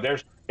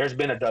 There's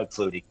been a Doug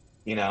Flutie.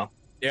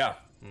 Yeah.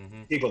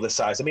 People this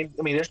size. I mean,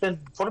 there's been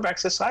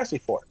quarterbacks this size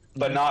before,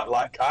 but not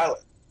like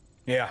Kyler.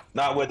 Yeah.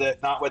 Not with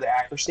the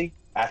accuracy,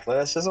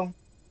 athleticism,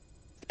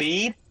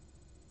 speed.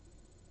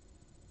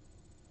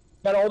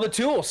 Got all the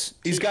tools.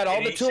 He's got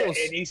all the tools.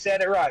 And he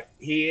said it right.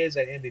 He is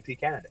an MVP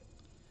candidate.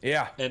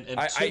 Yeah. And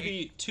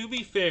to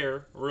be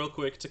fair, real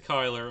quick to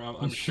Kyler,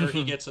 I'm sure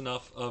he gets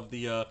enough of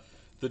the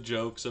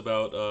jokes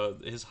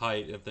about his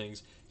height and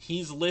things.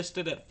 He's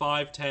listed at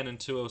 5'10" and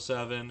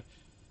 207.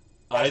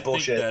 That's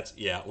bullshit. That's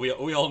we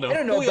all know. I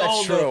don't know if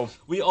that's true.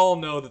 We all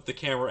know that the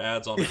camera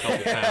adds on a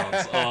couple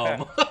pounds.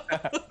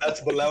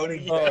 That's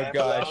baloney. Oh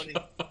gosh.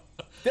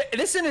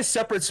 This is a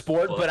separate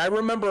sport, but I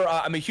remember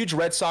I'm a huge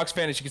Red Sox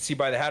fan, as you can see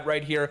by the hat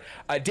right here.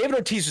 David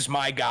Ortiz was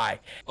my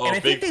guy, and I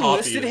think they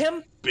listed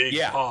him. Big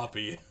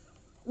Poppy.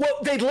 Well,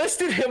 they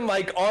listed him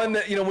like on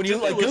the, when you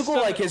like Google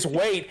like his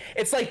weight,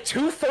 it's like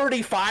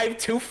 235,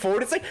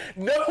 240. It's like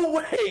no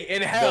way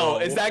in hell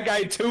is that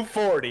guy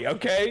 240.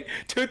 Okay,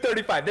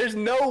 235. There's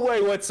no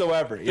way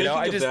whatsoever.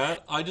 I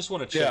just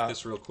want to check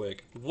this real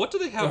quick. What do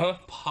they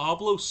have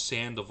Pablo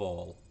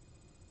Sandoval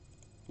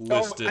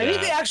listed I think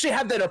at? they actually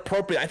have that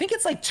appropriate. I think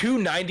it's like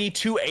 290,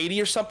 280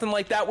 or something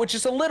like that, which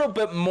is a little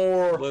bit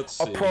more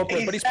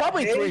appropriate. But he's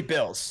probably $3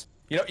 bills.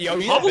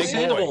 Pablo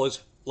Sandoval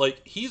is.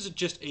 Like, he's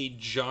just a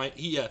giant.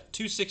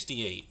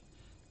 268.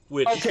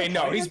 Which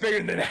he's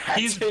bigger than that.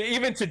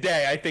 Even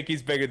today, I think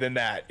he's bigger than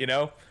that.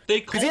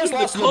 They call him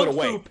the Kung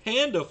Fu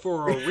Panda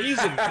for a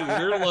reason,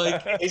 Cooter.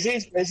 Like,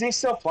 is he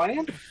still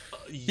playing?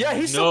 Yeah,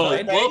 he's still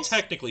playing. Well,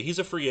 technically, he's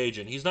a free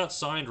agent. He's not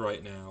signed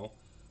right now,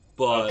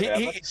 but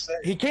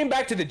he came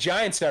back to the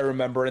Giants, I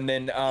remember, and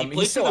then he played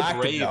he's still for the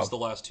active, Braves though.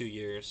 the last 2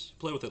 years.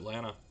 Played with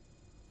Atlanta.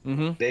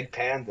 Mm-hmm. Big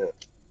Panda.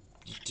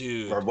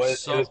 Dude, Or it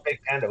was Big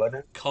Panda, wasn't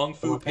it? Kung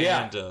Fu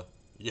Panda.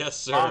 Yes,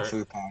 sir. Kung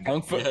Fu Panda.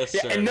 Kung Fu. Yes,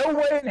 yeah, sir. and no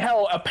way in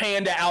hell a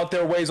panda out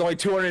there weighs only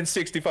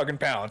 260 fucking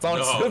pounds.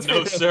 Honestly,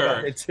 No,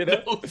 sir. It's, you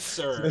know? No,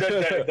 sir.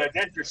 The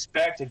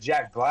disrespect to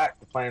Jack Black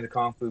for playing the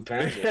Kung Fu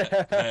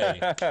Panda.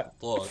 Hey,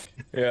 look.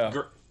 Yeah.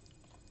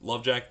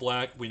 Love Jack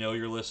Black. We know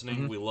you're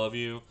listening. We love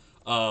you.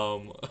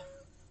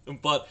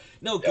 But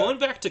no, going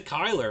back to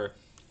Kyler,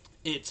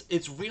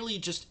 it's really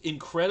just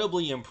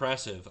incredibly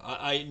impressive.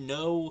 I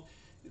know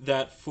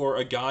that for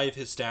a guy of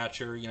his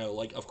stature, you know,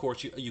 like, of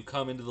course you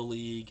come into the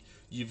league,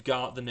 you've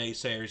got the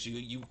naysayers,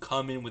 you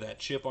come in with that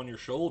chip on your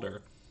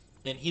shoulder,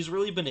 and he's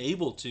really been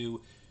able to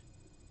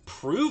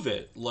prove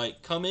it.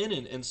 Like, come in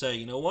and say,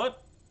 you know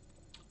what,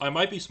 I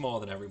might be smaller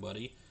than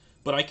everybody,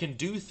 but I can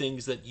do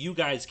things that you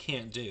guys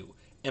can't do,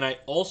 and I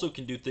also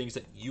can do things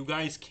that you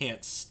guys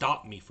can't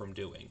stop me from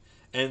doing.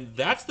 And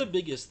that's the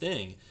biggest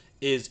thing,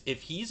 is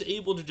if he's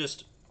able to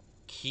just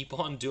keep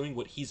on doing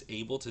what he's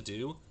able to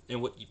do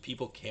and what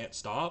people can't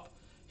stop,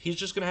 he's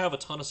just going to have a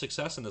ton of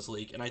success in this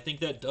league. And I think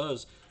that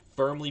does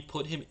firmly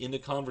put him in the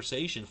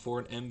conversation for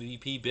an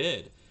MVP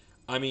bid.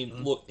 I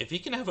mean, look, if he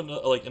can have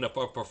a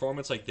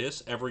performance like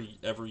this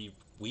every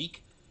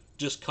week,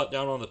 just cut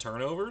down on the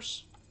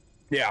turnovers.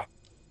 Yeah.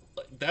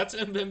 That's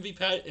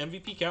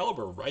MVP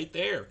caliber right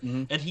there.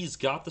 And he's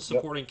got the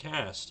supporting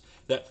cast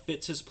that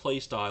fits his play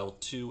style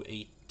to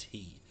a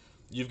T.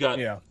 You've got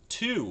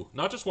two,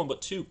 not just one,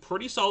 but two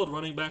pretty solid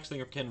running backs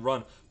that can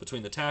run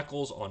between the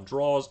tackles, on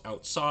draws,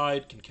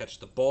 outside, can catch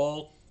the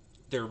ball.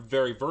 They're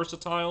very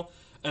versatile.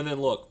 And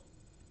then, look,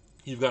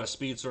 you've got a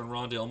speedster in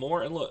Rondale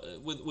Moore. And look,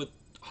 with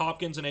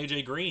Hopkins and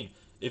A.J. Green,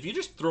 if you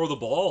just throw the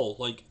ball,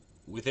 like,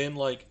 within,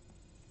 like,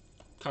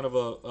 kind of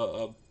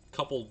a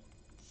couple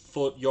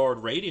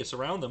foot-yard radius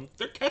around them,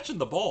 they're catching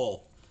the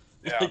ball.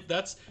 Yeah.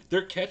 Like,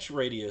 their catch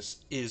radius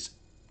is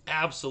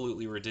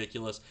absolutely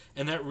ridiculous,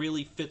 and that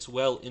really fits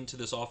well into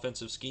this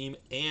offensive scheme.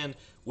 And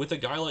with a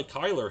guy like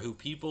Kyler, who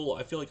people,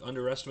 I feel like,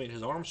 underestimate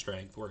his arm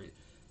strength, where,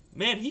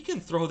 man, he can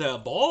throw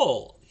that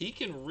ball. He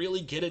can really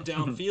get it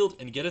downfield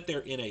and get it there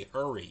in a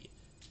hurry.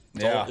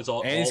 And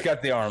he's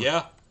got the arm.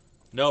 Yeah.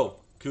 No,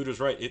 Cooter's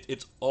right.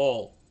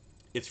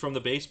 It's from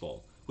the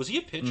baseball. Was he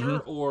a pitcher,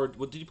 or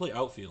did he play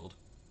outfield?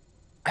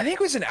 I think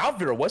it was an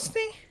outfielder, wasn't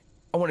he?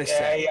 I want to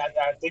say. Yeah,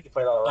 I think he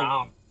played all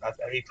around.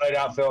 He played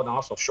outfield and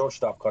also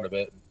shortstop quite a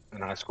bit in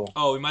high school.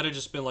 Oh, he might have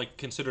just been like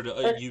considered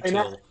a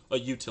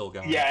util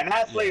guy. Yeah, an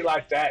athlete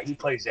like that, he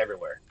plays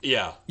everywhere.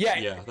 Yeah.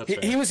 That's fair.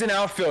 He was an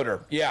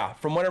outfielder. Yeah,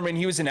 from what I mean,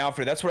 he was an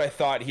outfielder. That's what I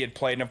thought he had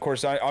played, and of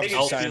course, I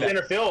obviously signed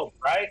center field,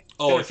 right?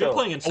 Oh, if you're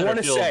playing in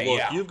center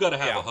field, you've got to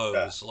have a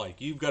hose. Yeah.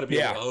 Like, you've got to be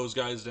able to hose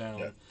guys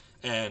down,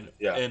 and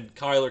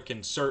Kyler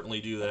can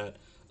certainly do that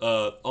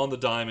on the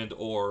diamond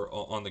or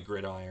on the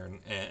gridiron,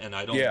 and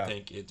I don't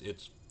think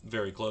it's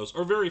very close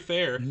or very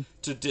fair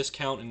to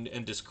discount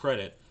and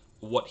discredit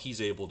what he's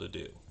able to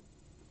do.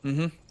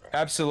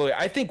 Absolutely.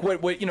 I think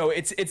what you know,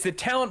 it's the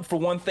talent for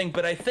one thing,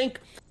 but I think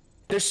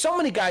there's so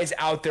many guys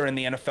out there in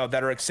the NFL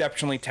that are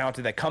exceptionally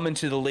talented that come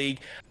into the league.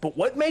 But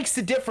what makes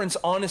the difference,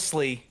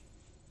 honestly,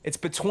 it's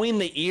between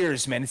the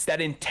ears, man. It's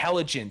that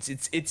intelligence.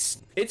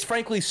 It's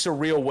frankly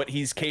surreal what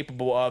he's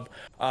capable of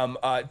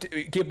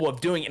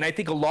doing. And I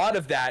think a lot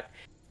of that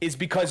is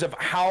because of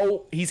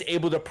how he's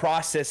able to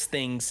process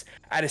things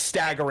at a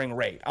staggering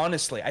rate.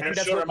 Honestly, I think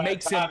that's what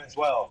makes him as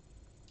well.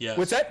 Yes.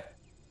 What's that?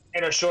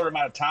 In a short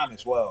amount of time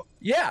as well.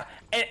 Yeah,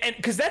 and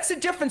because that's the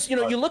difference. You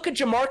know, you look at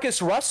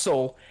Jamarcus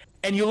Russell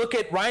and you look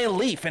at Ryan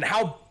Leaf and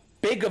how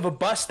big of a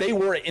bust they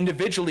were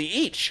individually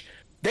each.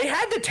 They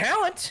had the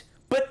talent,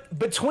 but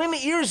between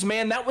the ears,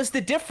 man, that was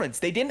the difference.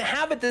 They didn't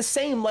have it the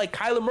same like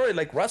Kyler Murray,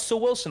 like Russell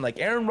Wilson, like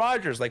Aaron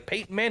Rodgers, like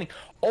Peyton Manning.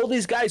 All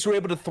these guys who were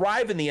able to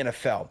thrive in the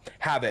NFL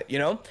have it, you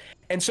know?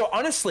 And so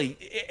honestly,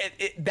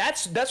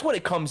 that's what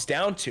it comes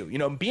down to. You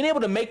know, being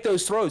able to make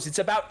those throws, it's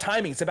about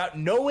timing. It's about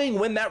knowing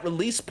when that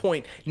release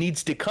point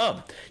needs to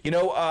come. You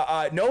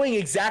know, knowing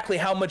exactly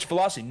how much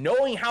velocity,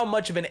 knowing how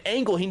much of an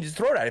angle he needs to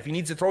throw it at. If he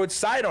needs to throw it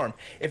sidearm,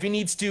 if he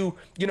needs to,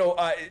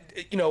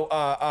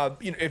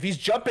 if he's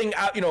jumping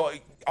out,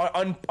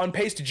 on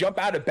pace to jump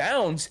out of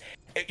bounds.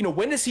 You know,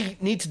 when does he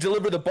need to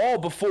deliver the ball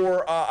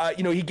before,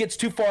 he gets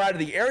too far out of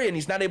the area and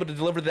he's not able to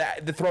deliver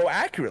the throw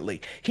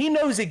accurately? He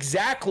knows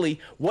exactly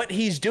what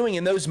he's doing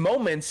in those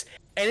moments,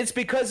 and it's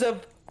because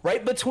of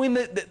right between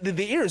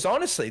the ears,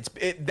 honestly.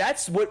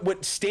 That's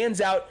what stands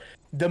out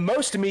the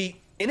most to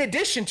me, in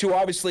addition to,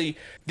 obviously,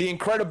 the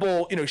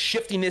incredible,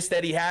 shiftiness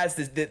that he has,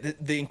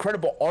 the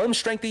incredible arm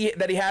strength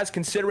that he has,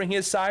 considering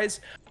his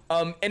size.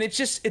 And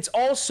it's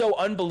all so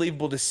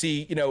unbelievable to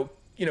see,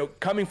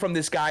 coming from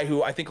this guy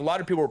who I think a lot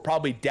of people were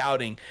probably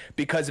doubting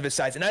because of his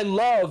size. And I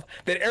love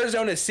that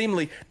Arizona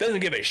seemingly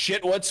doesn't give a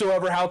shit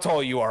whatsoever how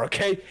tall you are,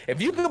 okay?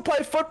 If you can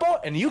play football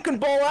and you can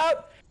ball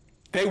out,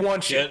 they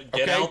want you.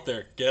 Get out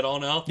there. Get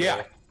on out there.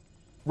 Yeah.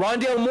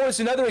 Rondale Moore is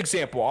another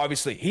example,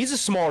 obviously. He's a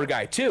smaller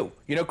guy, too.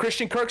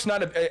 Christian Kirk's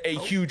not a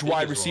huge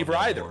wide receiver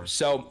either.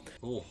 So,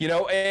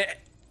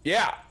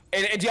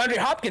 And DeAndre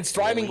Hopkins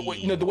thriving,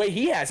 the way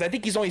he has. I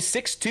think he's only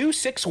 6'2",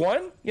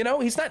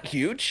 6'1". He's not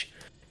huge.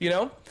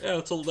 Yeah,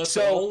 that's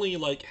only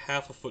like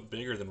half a foot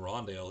bigger than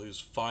Rondale,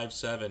 who's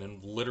 5'7"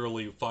 and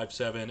literally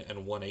 5'7"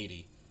 and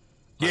 180.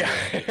 Yeah.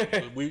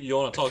 You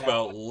want to talk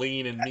about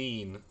lean and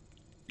mean?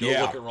 Go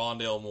look at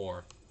Rondale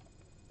Moore.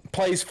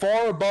 Plays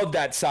far above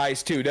that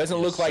size too. Doesn't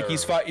look like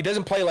he's he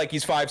doesn't play like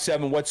he's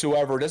 5'7"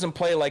 whatsoever. Doesn't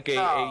play like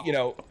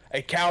a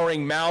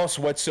cowering mouse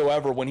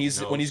whatsoever when he's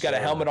got a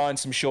helmet on and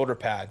some shoulder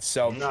pads.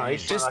 So no,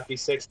 he's just like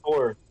he's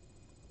 6'4".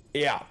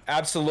 Yeah,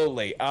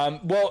 absolutely.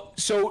 Well,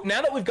 so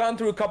now that we've gone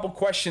through a couple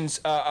questions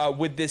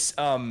with this,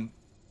 recapping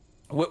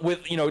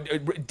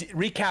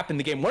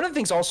the game, one of the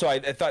things also I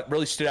thought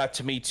really stood out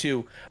to me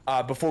too,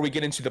 before we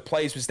get into the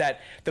plays, was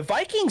that the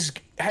Vikings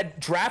had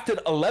drafted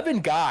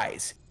 11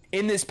 guys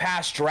in this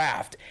past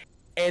draft,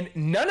 and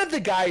none of the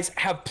guys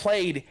have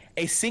played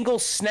a single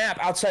snap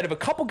outside of a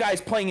couple guys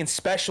playing in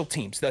special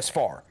teams thus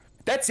far.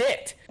 That's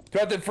it.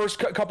 Throughout the first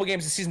couple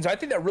games of the season. So I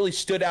think that really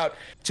stood out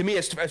to me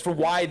as for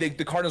why the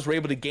Cardinals were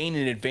able to gain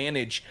an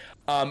advantage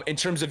in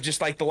terms of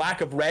just like the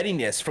lack of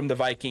readiness from the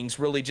Vikings,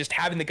 really just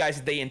having the guys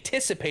that they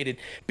anticipated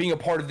being a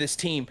part of this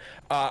team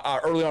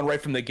early on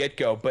right from the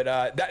get-go. But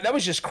that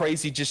was just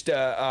crazy just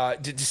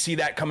to see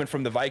that coming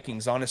from the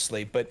Vikings,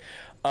 honestly. But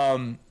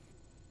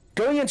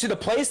going into the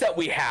plays that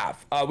we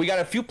have, we got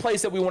a few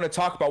plays that we want to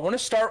talk about. I want to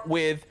start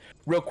with,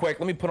 real quick,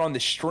 let me put on the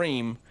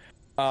stream.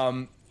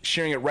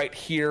 Sharing it right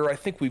here. I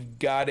think we've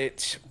got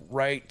it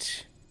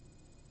right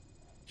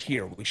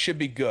here. We should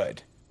be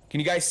good. Can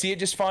you guys see it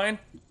just fine?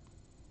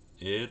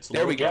 It's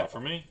there. We go for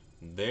me.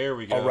 There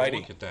we go.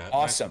 Alrighty. Look at that.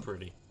 Awesome. Nice and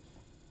pretty.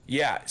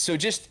 Yeah. So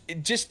just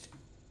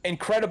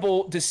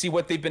incredible to see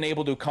what they've been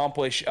able to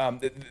accomplish.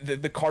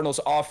 The Cardinals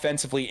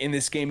offensively in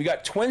this game. You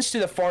got twins to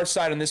the far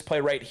side on this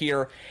play right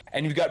here,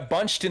 and you've got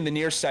bunched in the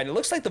near side. It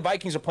looks like the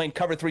Vikings are playing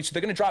cover 3, so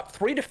they're going to drop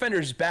 3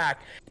 defenders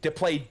back to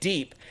play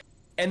deep,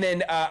 and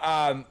then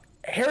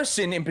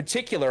Harrison in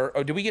particular.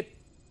 Oh, did we get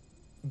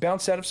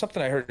bounced out of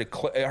something? I heard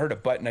a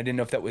button. I didn't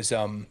know if that was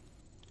the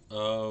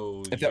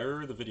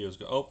video's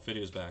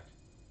video's back.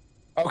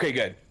 Okay,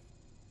 good.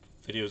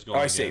 Video's going.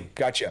 Oh, I see.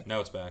 Gotcha. Now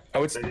it's back.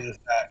 Oh, it's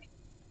back.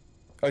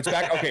 Oh, it's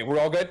back. Okay, we're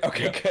all good.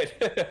 Okay,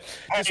 good.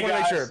 Just want to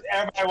make sure.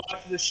 Everybody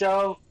watching the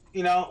show,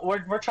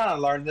 we're trying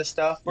to learn this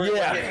stuff. We'll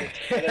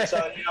fix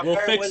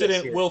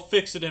it. We'll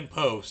fix it in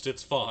post.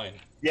 It's fine.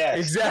 Yeah,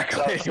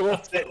 exactly. So, we'll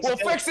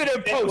fix it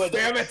in post.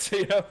 Damn it!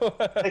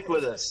 Stick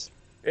with us.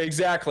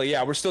 Exactly.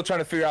 Yeah, we're still trying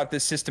to figure out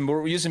this system.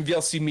 We're using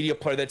VLC Media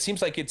Player. That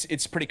seems like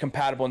it's pretty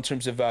compatible in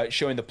terms of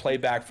showing the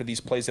playback for these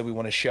plays that we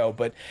want to show.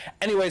 But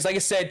anyways, like I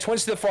said,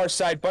 twins to the far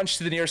side, bunch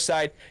to the near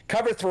side,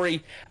 cover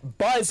 3,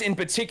 Buzz in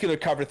particular,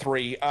 cover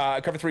 3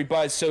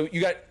 Buzz. So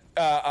you got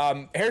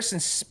Harrison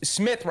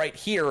Smith right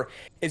here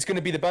is going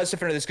to be the Buzz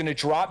defender that's going to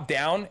drop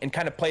down and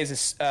kind of play as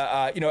it's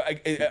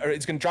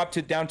going to drop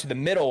down to the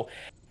middle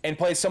and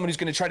play as someone who's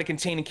going to try to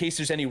contain in case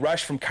there's any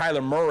rush from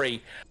Kyler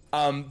Murray.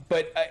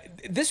 But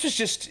this was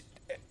just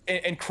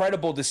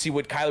incredible to see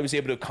what Kyler was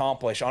able to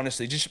accomplish.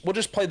 Honestly, we'll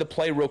just play the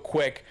play real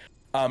quick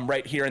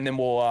right here, and then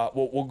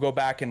we'll go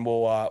back and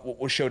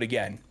we'll show it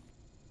again.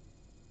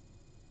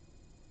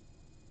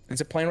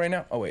 Is it playing right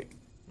now? Oh wait,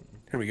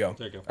 here we go.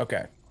 There you go.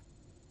 Okay.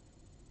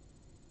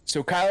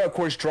 So Kyler, of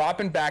course,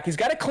 dropping back. He's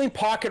got a clean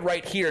pocket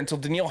right here until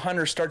Danielle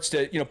Hunter starts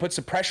to put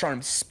some pressure on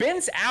him.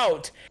 Spins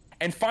out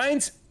and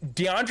finds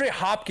DeAndre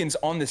Hopkins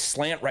on the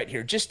slant right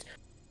here. Just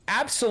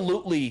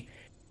absolutely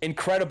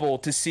incredible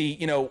to see,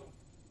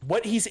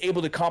 what he's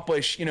able to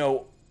accomplish,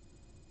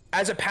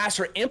 as a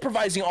passer,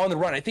 improvising on the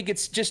run. I think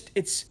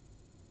it's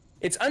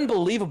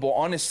unbelievable,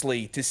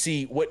 honestly, to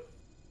see what.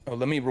 Oh,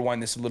 let me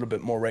rewind this a little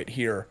bit more right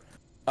here.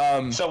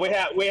 So we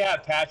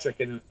have Patrick,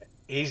 and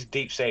he's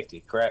deep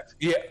safety, correct?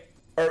 Yeah,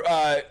 or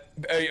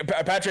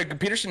Patrick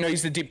Peterson. No,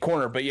 he's the deep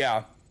corner, but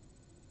yeah.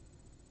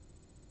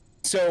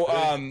 So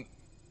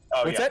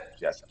what's that?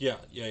 Yes. Yeah.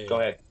 Go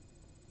ahead.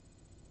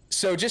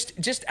 So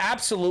just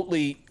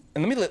absolutely,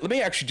 and let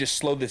me actually just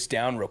slow this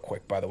down real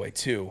quick, by the way,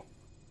 too.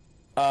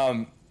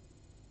 There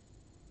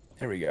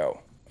we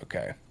go.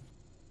 Okay.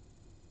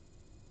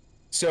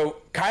 So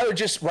Kyler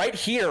just right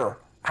here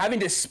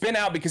having to spin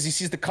out because he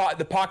sees the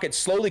pocket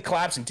slowly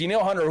collapsing.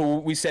 Danielle Hunter, who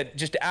we said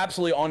just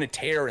absolutely on a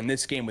tear in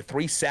this game with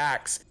 3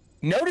 sacks,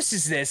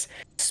 notices this,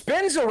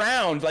 spins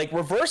around, like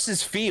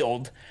reverses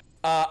field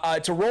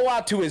to roll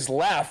out to his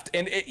left.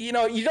 And, you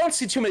don't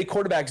see too many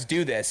quarterbacks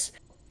do this.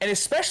 And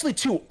especially,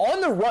 too,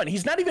 on the run.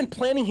 He's not even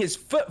planting his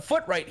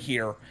foot right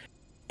here,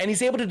 and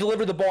he's able to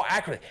deliver the ball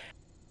accurately.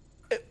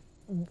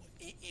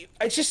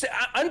 It's just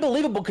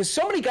unbelievable because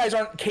so many guys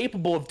aren't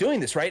capable of doing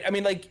this, right? I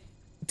mean, like,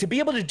 to be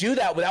able to do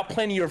that without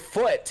planting your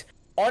foot,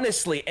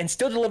 honestly, and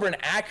still deliver an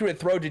accurate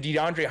throw to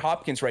DeAndre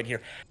Hopkins right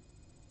here.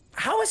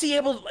 How is he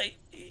able to,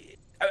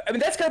 I mean,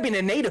 that's got to be an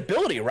innate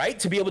ability, right?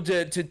 To be able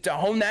to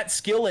hone that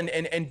skill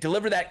and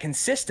deliver that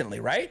consistently,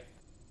 right?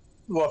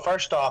 Well,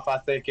 first off, I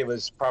think it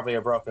was probably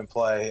a broken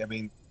play. I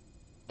mean,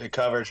 the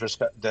coverage as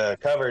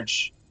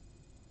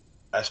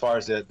far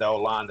as the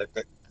O-line,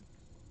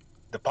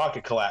 the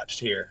pocket collapsed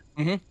here.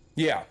 Mm-hmm.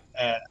 Yeah.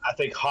 And I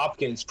think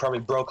Hopkins probably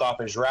broke off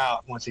his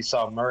route once he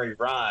saw Murray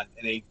run,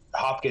 and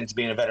Hopkins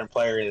being a veteran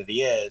player that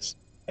he is,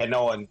 and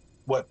knowing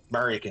what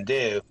Murray can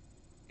do,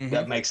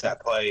 that makes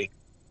that play,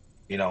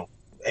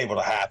 able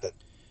to happen.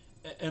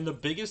 And the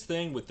biggest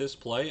thing with this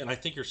play, and I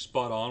think you're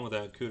spot on with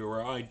that, Kuda,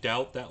 where I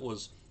doubt that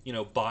was,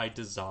 by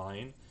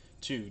design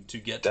to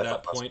get to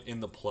that point in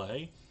the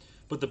play.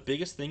 But the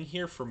biggest thing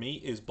here for me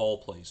is ball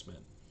placement.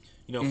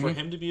 For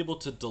him to be able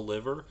to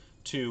deliver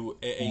to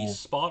a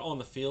spot on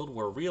the field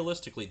where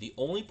realistically the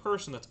only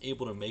person that's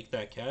able to make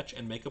that catch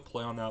and make a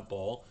play on that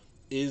ball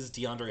is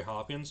DeAndre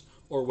Hopkins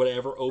or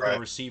whatever open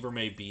receiver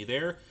may be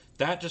there,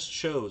 that just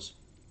shows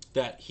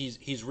that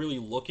he's really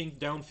looking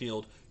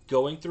downfield,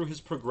 going through his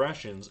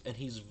progressions, and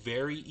he's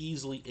very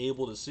easily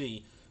able to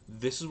see,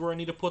 this is where I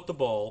need to put the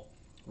ball,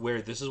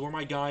 where this is where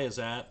my guy is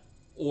at,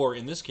 or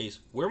in this case,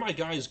 where my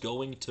guy is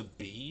going to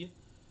be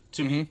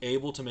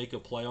able to make a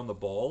play on the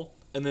ball,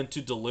 and then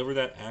to deliver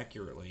that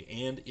accurately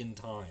and in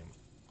time.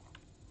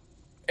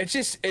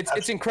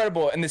 It's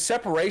incredible, and the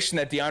separation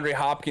that DeAndre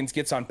Hopkins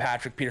gets on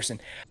Patrick Peterson.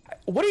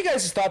 What are you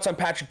guys' thoughts on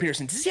Patrick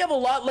Peterson? Does he have a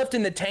lot left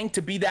in the tank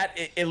to be that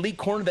elite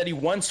corner that he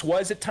once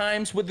was at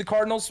times with the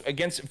Cardinals?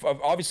 Against,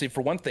 obviously,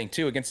 for one thing,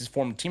 too, against his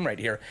former team right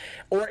here.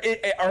 Or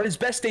are his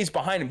best days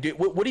behind him?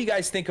 What do you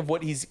guys think of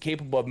what he's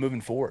capable of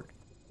moving forward?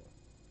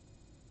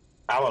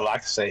 I would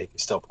like to say he can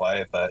still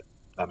play, but,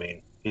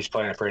 he's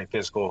playing a pretty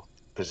physical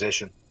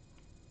position.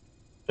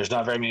 There's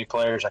not very many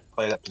players that can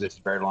play that position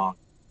very long.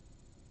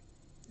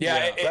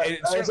 Yeah,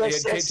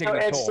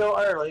 it's still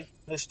early.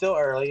 It's still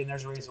early, and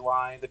there's a reason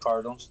why the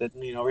Cardinals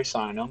didn't,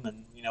 re-sign him.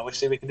 And we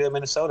see we can do in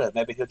Minnesota.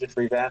 Maybe he'll just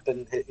revamp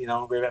and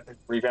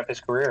revamp his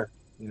career.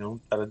 Try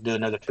to do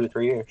another 2 or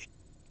 3 years.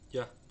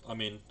 Yeah, I'm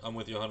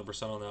with you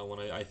 100% on that one.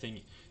 I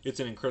think it's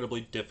an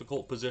incredibly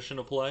difficult position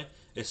to play,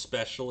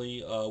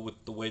 especially with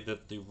the way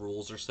that the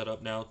rules are set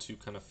up now to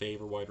kind of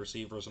favor wide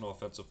receivers and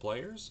offensive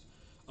players.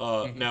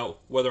 Now,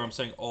 whether I'm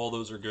saying all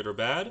those are good or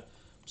bad,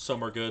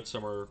 some are good,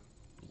 some are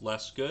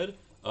less good.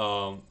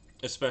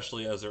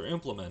 Especially as they're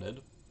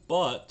implemented,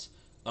 but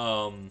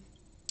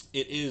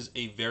it is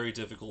a very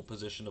difficult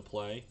position to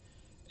play,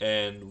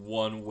 and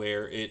one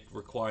where it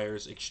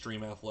requires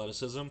extreme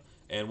athleticism,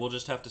 and we'll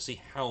just have to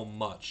see how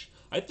much.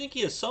 I think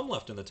he has some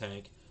left in the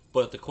tank,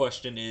 but the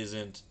question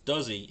isn't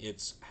does he,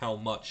 it's how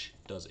much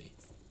does he?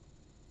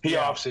 He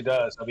obviously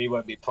does. He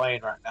wouldn't be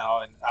playing right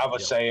now, and I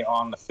would say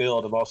on the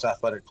field, the most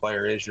athletic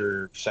player is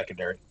your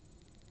secondary.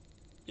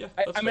 Yeah,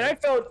 I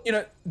felt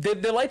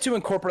they like to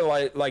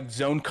incorporate like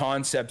zone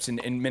concepts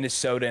in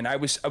Minnesota, and I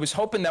was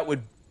hoping that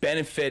would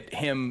benefit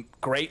him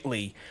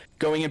greatly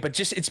going in, but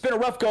just it's been a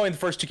rough going the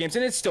first 2 games,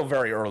 and it's still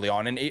very early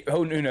on, and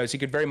who knows, he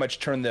could very much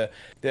turn the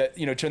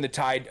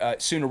tide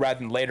sooner rather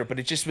than later. But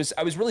it just was,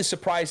 I was really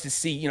surprised to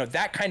see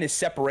that kind of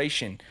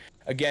separation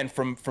again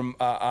from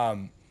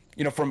and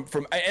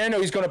I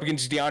know he's going up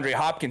against DeAndre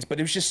Hopkins, but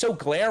it was just so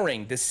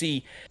glaring to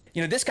see.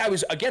 This guy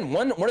was, again,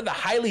 one of the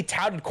highly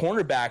touted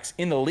cornerbacks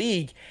in the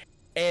league,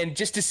 and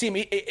just to see him,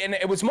 and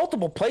it was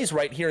multiple plays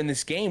right here in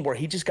this game where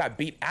he just got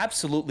beat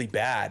absolutely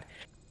bad.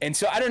 And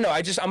so, I don't know,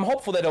 I'm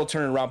hopeful that he'll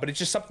turn it around, but it's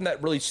just something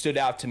that really stood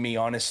out to me,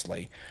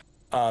 honestly,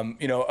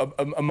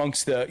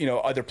 amongst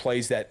the, other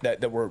plays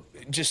that were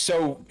just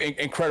so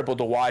incredible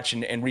to watch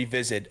and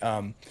revisit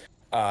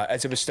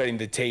as I was studying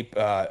the tape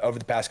over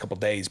the past couple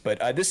days.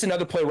 But this is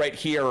another play right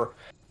here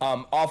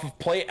off of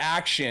play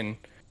action.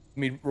 Let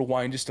me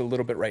rewind just a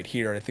little bit right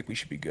here. I think we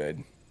should be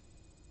good.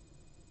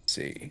 Let's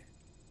see.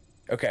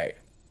 Okay.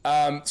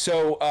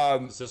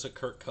 Is this a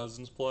Kirk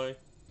Cousins play?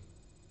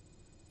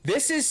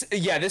 This is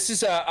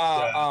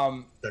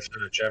Justin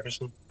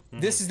Jefferson.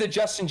 This is the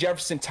Justin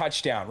Jefferson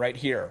touchdown right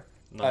here.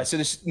 Nice. So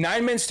there's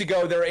 9 minutes to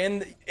go. They're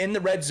in the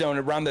red zone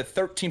around the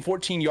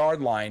 14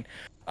 yard line,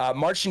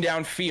 marching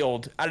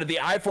downfield out of the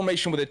I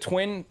formation with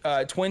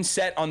a twin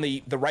set on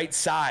the right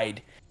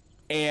side.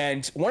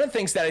 And one of the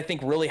things that I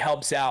think really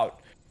helps out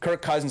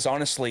Kirk Cousins,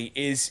 honestly,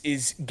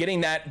 is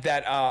getting that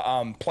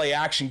play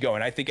action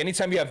going. I think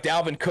anytime you have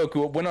Dalvin Cook,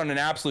 who went on an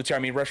absolute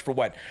tear, rushed for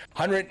what,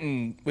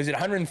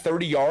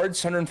 130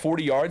 yards,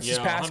 140 yards this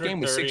past game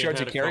with 6 yards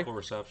a carry? Couple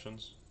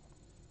receptions.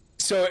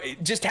 So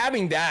just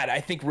having that,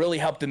 I think, really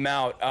helped him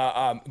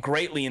out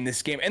greatly in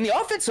this game. And the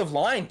offensive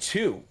line,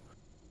 too,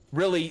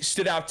 really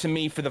stood out to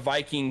me for the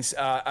Vikings,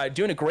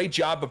 doing a great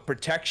job of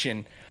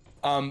protection.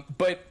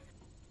 But,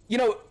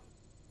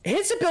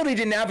 his ability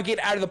to navigate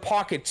out of the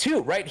pocket,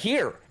 too, right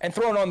here, and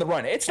throw it on the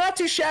run. It's not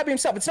too shabby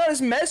himself. It's not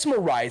as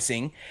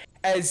mesmerizing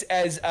as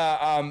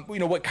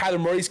what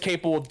Kyler Murray's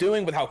capable of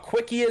doing with how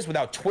quick he is, with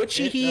how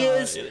twitchy he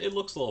is. It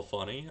looks a little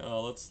funny.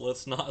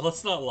 Let's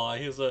not lie.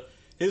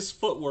 His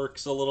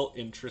footwork's a little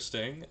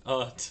interesting,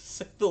 to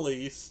say the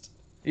least.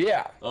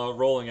 Yeah.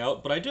 Rolling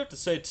out. But I do have to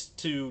say,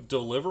 to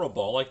deliver a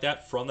ball like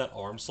that from that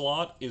arm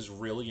slot is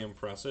really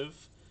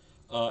impressive,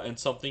 and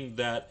something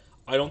that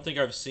I don't think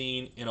I've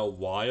seen in a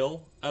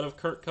while out of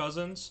Kirk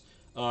Cousins,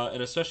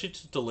 and especially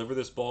to deliver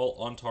this ball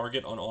on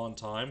target on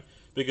time,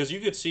 because you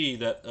could see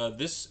that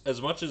this,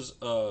 as much as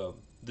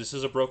this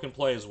is a broken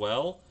play as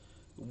well,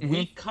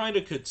 we kind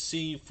of could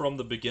see from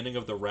the beginning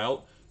of the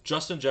route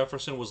Justin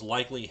Jefferson was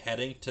likely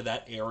heading to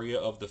that area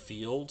of the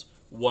field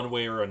one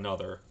way or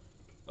another,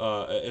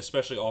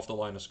 especially off the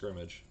line of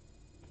scrimmage.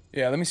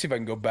 Yeah, let me see if I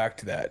can go back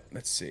to that.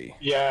 Let's see.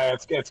 Yeah,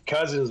 if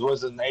Cousins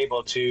wasn't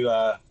able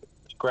to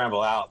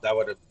scramble out, that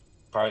would have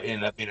probably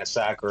ended up being a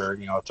sack or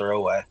a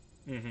throwaway.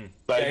 Mm-hmm.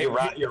 But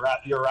yeah,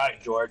 you're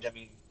right, George. I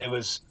mean, it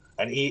was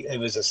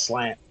a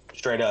slant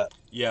straight up.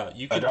 Yeah,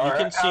 you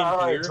can see him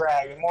here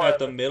drag, at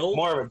the middle.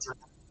 More of a drag.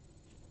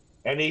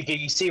 And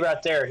you see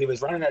right there, he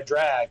was running that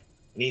drag,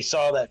 and he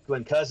saw that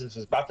when Cousins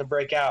was about to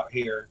break out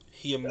here,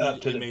 he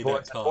immediately made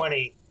that cut.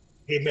 20,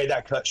 he made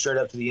that cut straight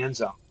up to the end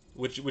zone.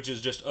 Which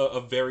is just a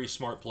very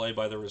smart play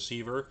by the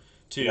receiver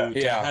to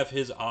have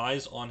his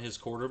eyes on his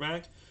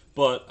quarterback.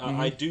 But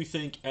I do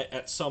think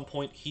at some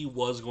point he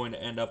was going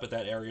to end up at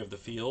that area of the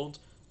field,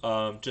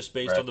 just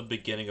based on the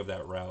beginning of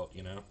that route,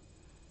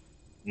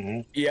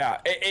 Mm-hmm.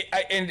 Yeah,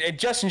 and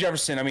Justin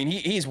Jefferson, I mean,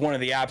 he's one of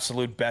the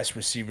absolute best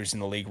receivers in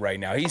the league right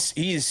now. He's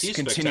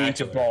continuing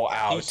to ball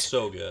out. He's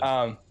so good.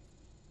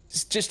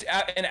 Just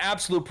an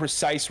absolute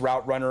precise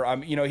route runner.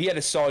 He had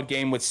a solid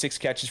game with 6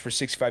 catches for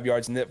 65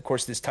 yards, and of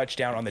course this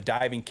touchdown on the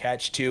diving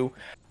catch too.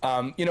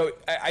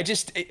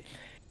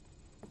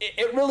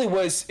 It really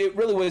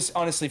was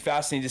honestly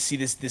fascinating to see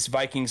this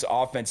Vikings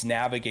offense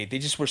navigate. They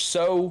just were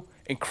so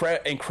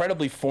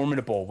incredibly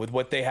formidable with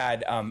what they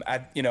had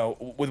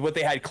with what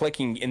they had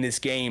clicking in this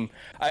game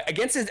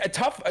against a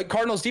tough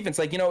Cardinals defense.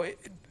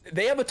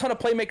 They have a ton of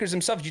playmakers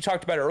themselves. You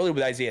talked about it earlier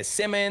with Isaiah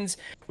Simmons,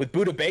 with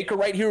Budda Baker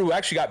right here, who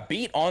actually got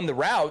beat on the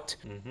route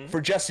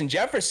for Justin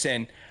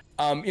Jefferson.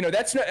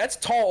 That's a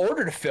tall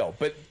order to fill,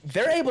 but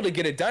they're able to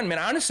get it done, man.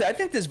 Honestly, I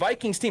think this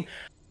Vikings team,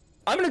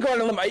 I'm going to go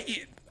on a limb.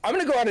 I'm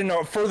going to go out on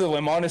a further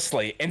limb,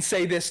 honestly, and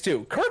say this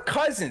too. Kirk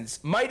Cousins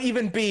might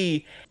even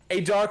be a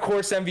dark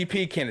horse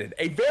MVP candidate,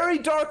 a very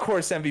dark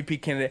horse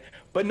MVP candidate,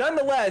 but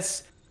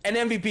nonetheless an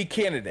MVP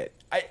candidate.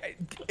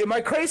 Am I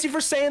crazy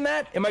for saying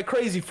that? Am I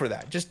crazy for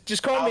that?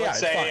 Just call me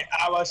out. I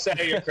would say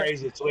you're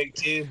crazy. It's week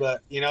 2,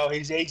 but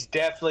he's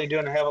definitely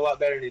doing a hell of a lot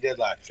better than he did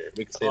last year.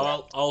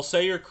 I'll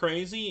say you're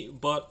crazy,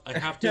 but I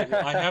have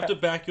to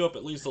back you up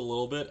at least a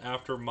little bit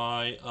after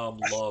my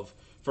love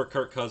for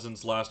Kirk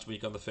Cousins last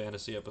week on the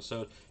fantasy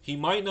episode. He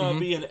might not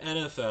be an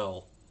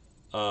NFL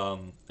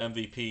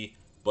MVP,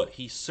 but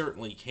he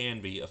certainly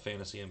can be a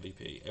fantasy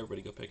MVP.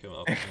 Everybody go pick him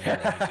up.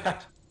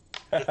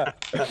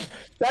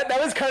 That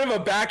was kind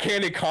of a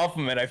backhanded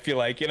compliment, I feel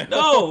like.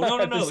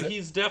 No.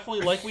 He's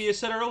definitely, like we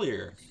said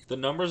earlier, the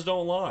numbers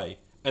don't lie,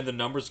 and the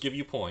numbers give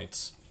you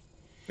points.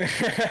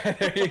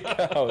 There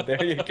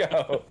you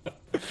go.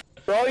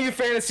 For all you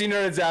fantasy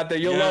nerds out there,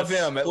 you'll love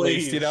him at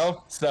least,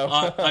 So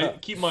I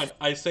keep in mind,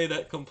 I say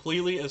that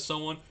completely as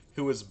someone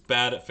who is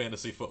bad at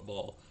fantasy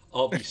football.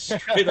 I'll be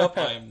straight up,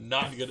 I am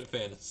not good at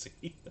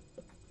fantasy.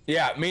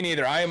 Yeah, me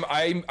neither.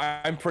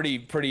 I'm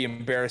pretty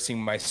embarrassing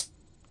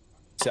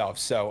myself.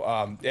 So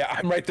I'm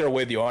right there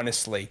with you,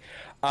 honestly.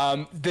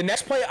 The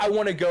next play I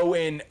want to go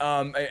in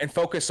and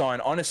focus on,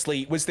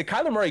 honestly, was the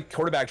Kyler Murray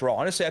quarterback draw.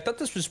 Honestly, I thought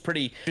this was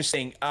pretty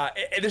interesting.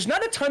 There's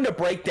not a ton to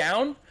break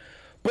down,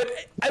 but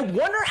I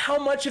wonder how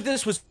much of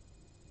this was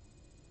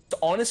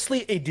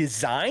honestly a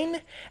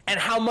design and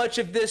how much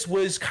of this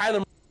was Kyler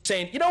Murray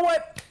saying, you know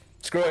what?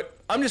 Screw it.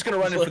 I'm just going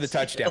to run in for the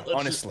touchdown,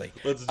 honestly.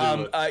 Let's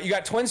do it. You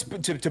got twins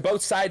to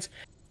both sides.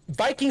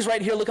 Vikings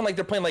right here looking like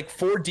they're playing like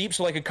 4 deep,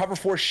 so like a cover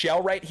 4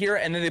 shell right here,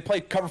 and then they play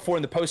cover 4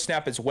 in the post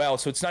snap as well.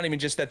 So it's not even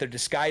just that they're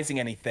disguising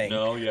anything.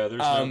 No, yeah,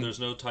 there's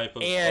no type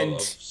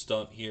of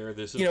stunt here.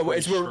 This is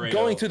as we're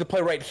going through the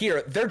play right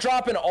here, they're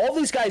dropping all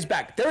these guys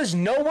back. There is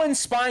no one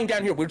spying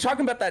down here. We were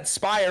talking about that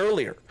spy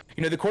earlier.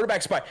 The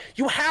quarterback spy.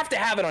 You have to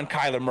have it on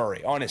Kyler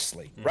Murray,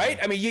 honestly, right?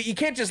 I mean, you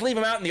can't just leave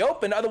him out in the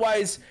open,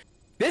 otherwise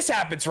this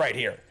happens right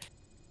here.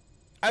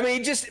 I mean,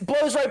 it just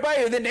blows right by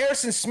you. Then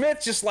Harrison Smith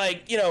just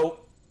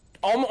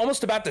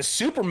almost about to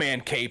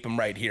Superman cape him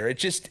right here.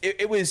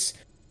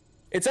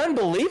 It's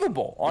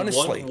unbelievable,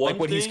 honestly,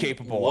 what he's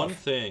capable of. One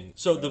thing.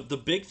 So the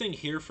big thing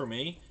here for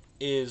me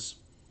is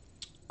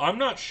I'm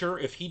not sure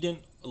if he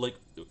didn't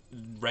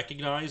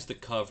recognize the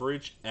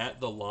coverage at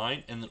the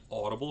line and then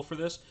audible for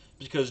this,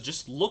 because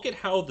just look at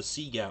how the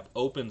C gap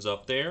opens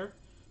up there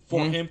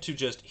for him to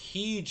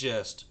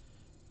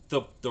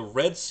the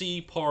Red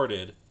Sea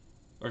parted,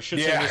 or should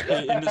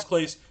say in this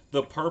case,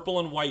 the purple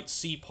and white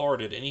sea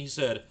parted, and he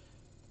said,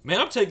 man,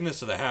 I'm taking this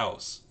to the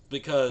house,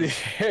 because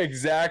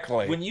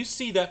exactly when you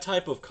see that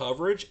type of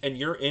coverage and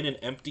you're in an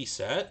empty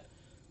set,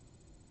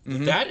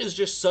 that is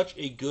just such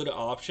a good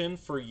option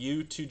for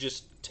you to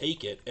just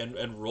take it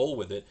and roll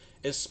with it,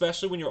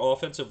 especially when your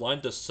offensive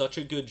line does such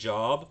a good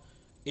job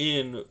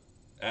in,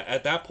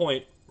 at that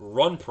point,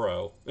 run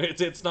pro.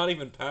 It's not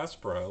even pass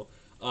pro.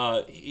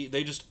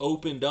 They just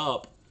opened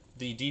up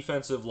the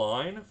defensive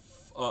line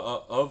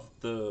of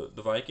the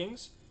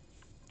Vikings,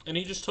 and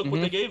he just took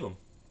what they gave him.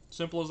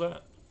 Simple as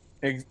that.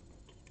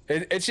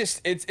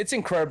 It's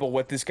incredible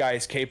what this guy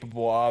is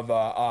capable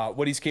of.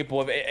 What he's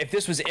capable of. If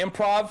this was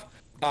improv,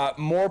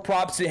 more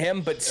props to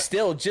him, but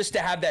still, just to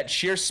have that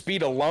sheer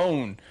speed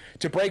alone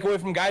to break away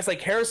from guys like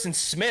Harrison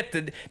Smith,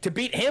 to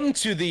beat him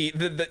to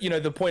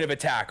the point of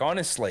attack.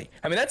 Honestly,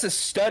 I mean, that's a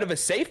stud of a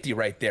safety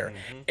right there.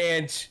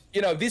 And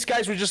these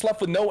guys were just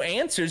left with no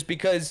answers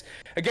because,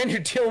 again, you're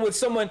dealing with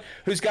someone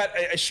who's got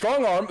a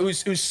strong arm,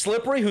 who's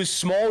slippery, who's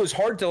small, who's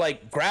hard to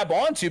like grab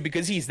onto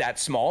because he's that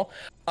small,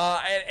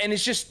 and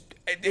it's just.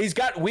 He's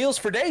got wheels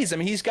for days. I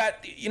mean, he's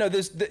got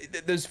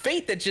those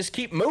feet that just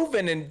keep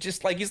moving, and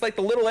just like he's like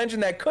the little engine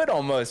that could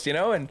almost,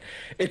 and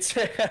it's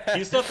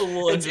he's not the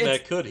little engine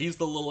that could. He's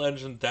the little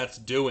engine that's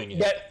doing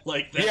it.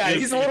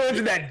 He's the little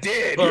engine that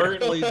did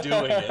currently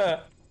doing it.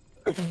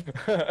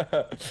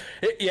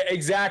 Yeah,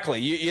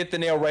 exactly. You hit the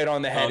nail right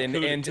on the head.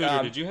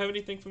 Cooter, did you have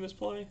anything from this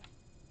play?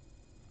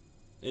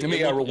 Let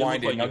me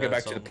rewind it, and I'll get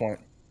back to the point.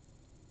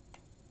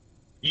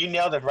 You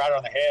nailed it right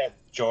on the head,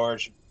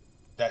 George.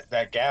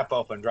 That gap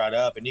opened right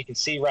up, and you can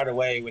see right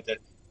away with the,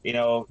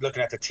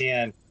 looking at the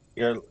 10,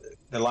 the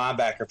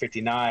linebacker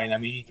 59. I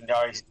mean, you can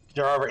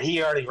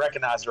he already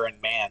recognized her in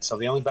man. So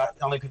the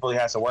only people he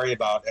has to worry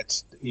about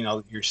it's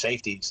your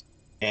safeties,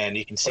 and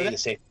you can see the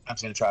safety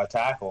comes in and try to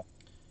tackle.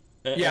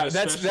 Yeah,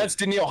 that's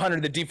Danielle Hunter,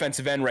 the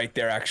defensive end right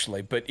there,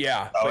 actually. But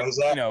yeah, is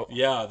that?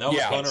 Yeah, that was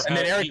Hunter. And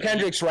then Eric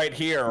Kendricks right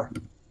here.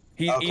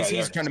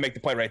 He's trying to make the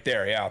play right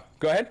there. Yeah,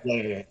 go ahead.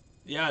 Yeah.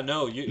 Yeah,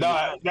 no,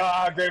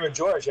 I agree with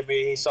George. I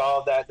mean, he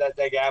saw that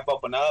gap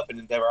open up,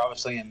 and they were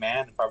obviously in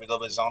man, and probably a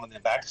little bit zone on the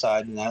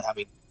backside. And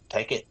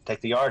take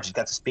the yards. He's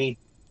got the speed.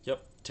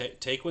 Yep,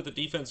 take what the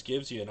defense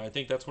gives you, and I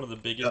think that's one of the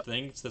biggest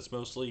things that's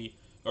mostly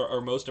or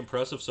most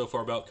impressive so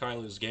far about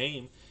Kyler's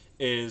game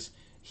is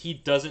he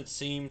doesn't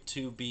seem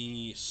to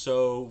be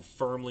so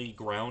firmly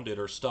grounded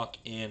or stuck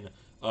in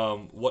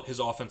what his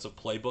offensive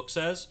playbook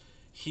says.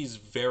 He's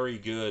very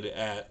good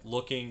at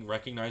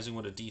recognizing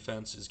what a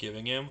defense is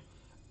giving him,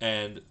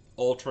 and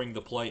altering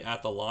the play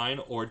at the line,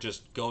 or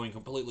just going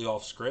completely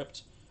off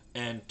script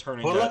and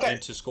turning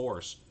into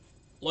scores.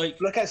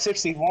 Look at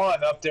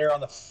 61 up there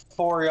on the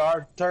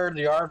 3-yard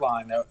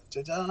line,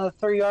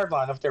 3-yard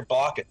line up there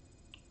blocking.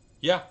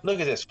 Yeah, look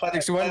at this.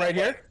 61 right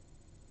here,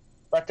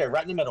 right there,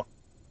 right in the middle.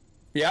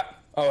 Yeah.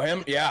 Oh,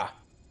 him. Yeah.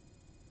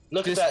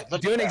 Look just at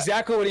that. Doing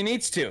exactly what he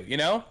needs to.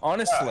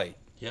 Honestly.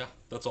 Yeah,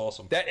 that's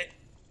awesome.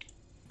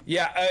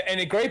 Yeah,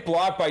 and a great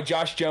block by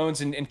Josh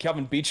Jones and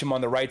Kelvin Beachum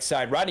on the right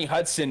side. Rodney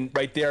Hudson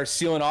right there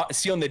sealing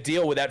the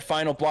deal with that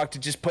final block to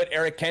just put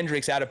Eric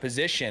Kendricks out of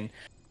position.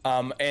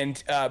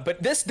 But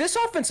this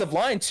offensive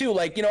line too,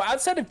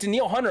 outside of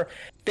Danielle Hunter,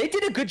 they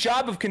did a good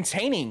job of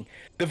containing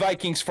the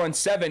Vikings front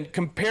seven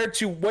compared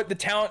to what the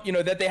talent,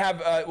 that they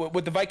have,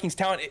 what the Vikings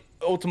talent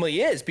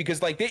ultimately is, because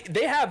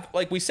they have,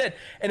 like we said,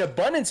 an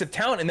abundance of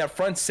talent in that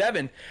front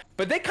seven,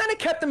 but they kind of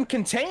kept them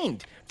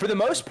contained for the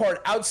most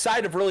part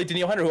outside of really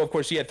Danielle Hunter, who of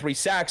course he had 3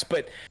 sacks,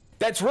 but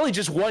that's really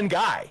just one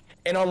guy.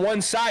 And on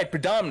one side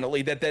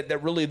predominantly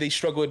that really they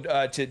struggled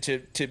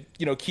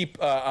to keep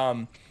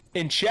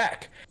in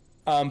check.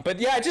 But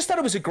yeah, I just thought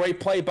it was a great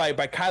play by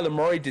Kyler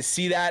Murray to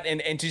see that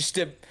and just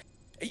to,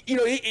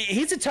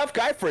 he's a tough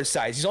guy for his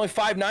size. He's only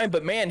 5'9",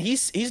 but man,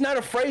 he's not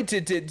afraid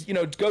to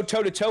go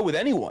toe to toe with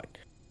anyone.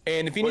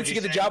 And if he needs to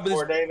get the job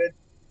with David.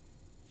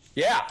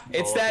 Yeah,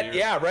 it's that.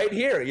 Yeah, right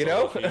here.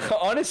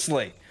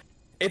 Honestly,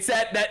 it's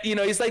that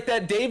he's like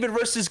that David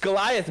versus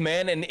Goliath,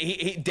 man. And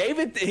he's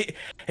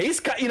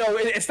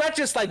it's not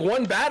just like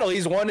one battle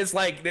he's won. It's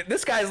like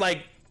this guy's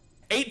like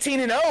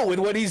 18-0 with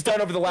what he's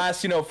done over the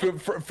last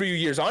few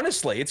years.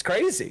 Honestly, it's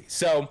crazy.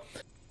 So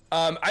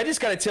I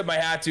just got to tip my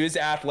hat to his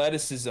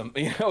athleticism.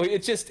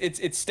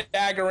 It's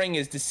staggering,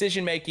 his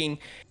decision making.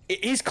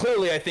 He's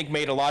clearly, I think,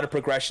 made a lot of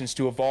progressions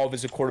to evolve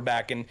as a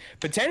quarterback, and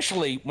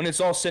potentially, when it's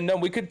all said and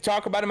done, we could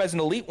talk about him as an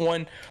elite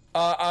one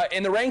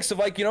in the ranks of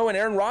an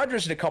Aaron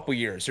Rodgers in a couple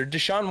years, or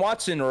Deshaun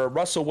Watson, or a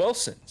Russell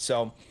Wilson.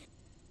 So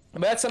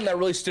that's something that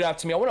really stood out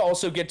to me. I want to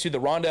also get to the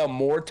Rondale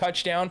Moore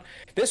touchdown.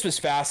 This was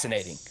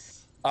fascinating.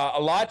 A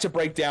lot to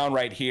break down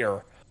right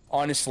here,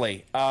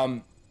 honestly.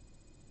 Let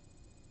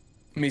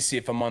me see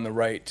if I'm on the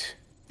right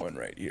one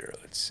right here.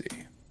 Let's see.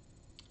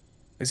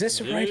 Is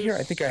this right here?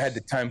 I think I had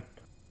the time.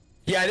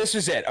 Yeah, this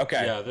was it.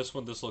 Okay. Yeah, this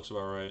looks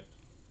about right.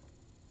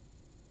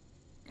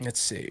 Let's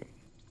see.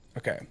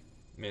 Okay.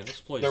 Man, this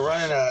place. They're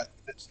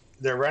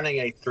running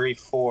a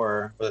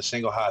 3-4 with a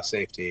single high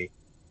safety,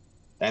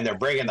 and they're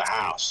bringing the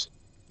house.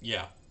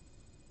 Yeah.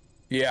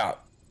 Yeah.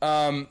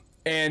 What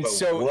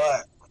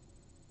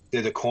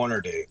did the corner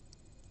do?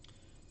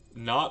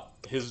 Not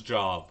his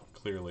job,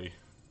 clearly.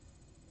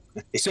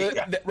 So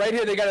right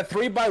here, they got a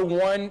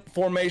 3-by-1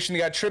 formation. They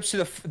got trips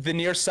to the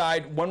near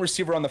side, one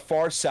receiver on the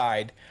far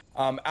side,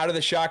 out of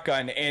the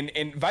shotgun,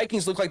 and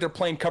Vikings look like they're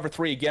playing cover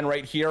 3 again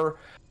right here.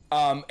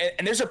 And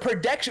there's a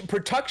protection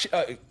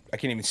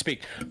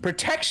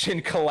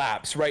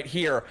collapse right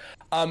here.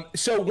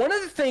 So one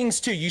of the things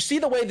too, you see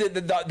the way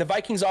that the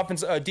Vikings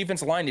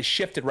defensive line is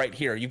shifted right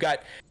here. You've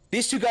got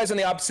these two guys on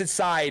the opposite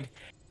side,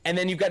 and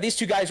then you've got these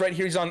two guys right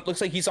here.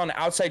 Looks like he's on the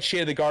outside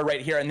shade of the guard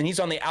right here, and then he's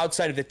on the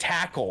outside of the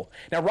tackle.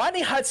 Now,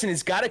 Rodney Hudson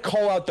has got to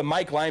call out the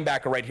Mike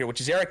linebacker right here, which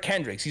is Eric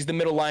Kendricks. He's the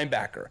middle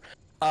linebacker.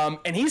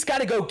 and he's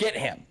got to go get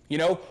him,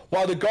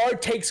 while the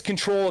guard takes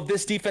control of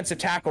this defensive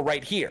tackle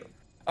right here,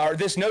 or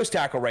this nose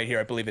tackle right here,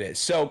 I believe it is.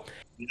 So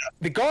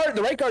the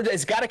right guard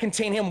has got to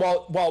contain him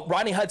while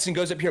Rodney Hudson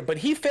goes up here, but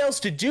he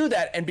fails to do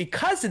that, and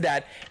because of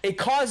that, it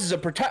causes a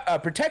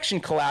protection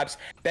collapse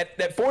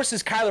that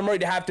forces Kyler Murray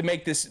to have to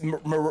make this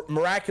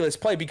miraculous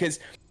play, because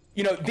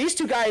these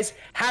two guys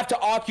have to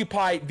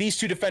occupy these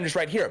two defenders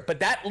right here, but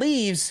that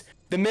leaves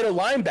the middle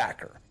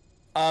linebacker.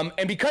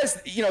 And because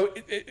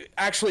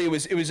actually it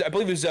was I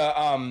believe it was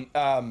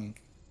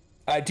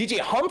DJ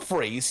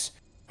Humphries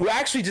who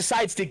actually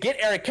decides to get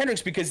Eric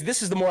Kendricks, because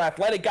this is the more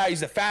athletic guy. He's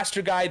the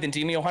faster guy than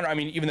Danielle Hunter. I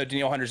mean, even though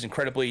Danielle Hunter is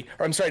incredibly,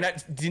 or I'm sorry,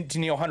 not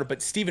Danielle Hunter,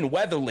 but Stephen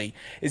Weatherly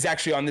is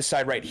actually on this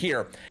side right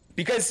here.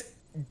 Because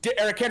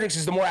Eric Kendricks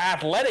is the more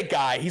athletic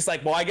guy, he's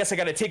like, well, I guess I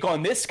got to take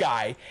on this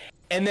guy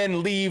and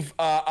then leave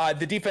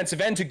the defensive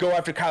end to go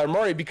after Kyler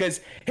Murray,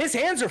 because his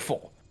hands are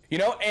full,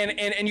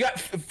 and you got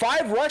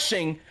 5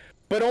 rushing,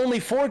 but only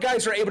 4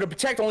 guys are able to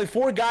protect. Only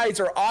 4 guys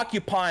are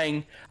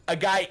occupying a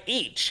guy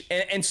each,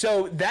 and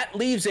so that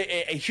leaves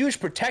a huge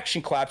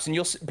protection collapse, and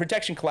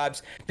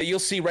that you'll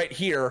see right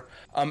here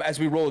as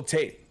we roll the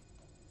tape.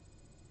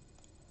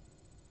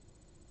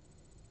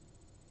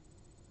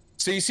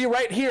 So you see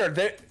right here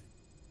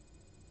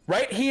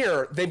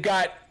they've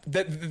got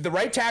the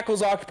right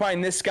tackle's occupying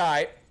this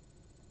guy,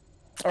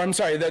 or I'm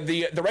sorry,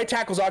 the right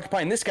tackle's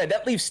occupying this guy.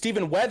 That leaves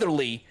Stephen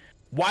Weatherly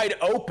wide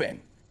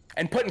open,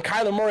 and putting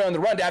Kyler Murray on the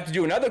run to have to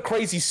do another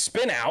crazy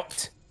spin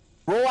out,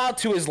 roll out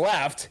to his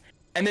left,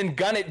 and then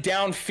gun it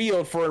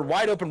downfield for a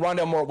wide open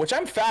Rondale Moore, which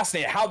I'm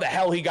fascinated how the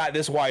hell he got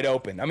this wide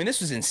open. I mean, this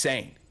was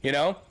insane,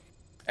 And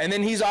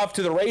then he's off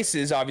to the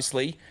races,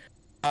 obviously,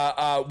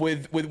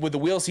 with the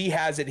wheels he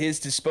has at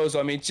his disposal.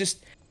 I mean,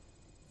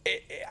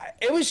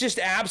 it was just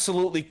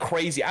absolutely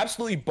crazy,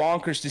 absolutely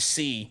bonkers to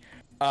see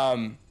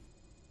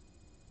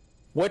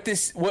what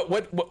this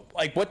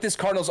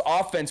Cardinals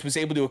offense was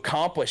able to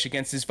accomplish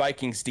against this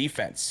Vikings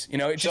defense.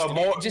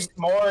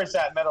 Moore is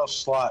that middle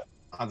slot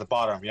on the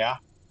bottom, yeah.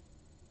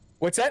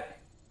 What's that?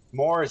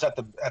 Moore is in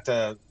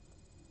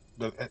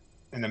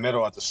the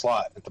middle at the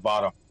slot at the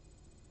bottom.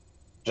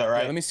 Is that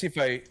right? Yeah, let me see if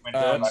I.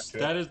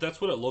 That's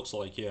what it looks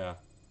like. Yeah.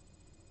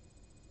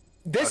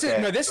 This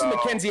is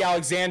Mackenzie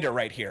Alexander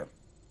right here.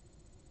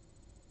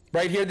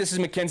 Right here, this is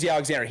Mackenzie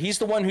Alexander. He's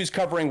the one who's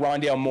covering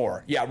Rondale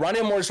Moore. Yeah,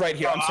 Rondale Moore's right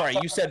here. I'm sorry,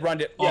 you said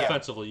Rondale. Yeah.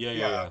 Offensively,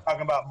 yeah.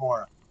 Talking about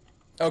Moore.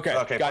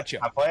 Okay,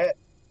 gotcha. I play it.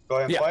 Go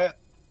ahead and play it.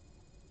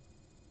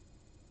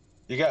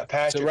 You got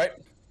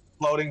Patrick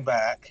floating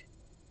back.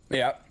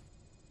 Yeah.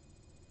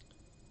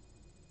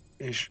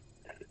 He's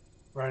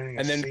running.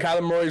 And then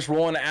Kyler Murray's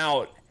rolling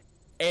out,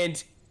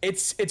 and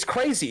it's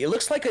crazy. It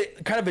looks like a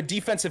kind of a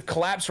defensive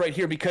collapse right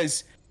here,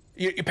 because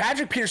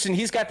Patrick Peterson,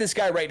 he's got this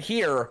guy right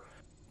here,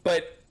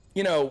 but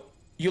you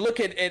look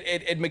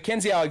at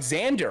Mackenzie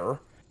Alexander,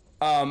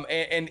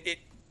 and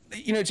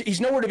he's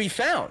nowhere to be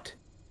found.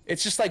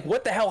 It's just like,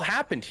 what the hell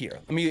happened here?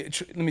 Let me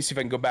see if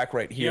I can go back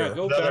right here. Yeah,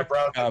 go back.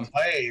 Brown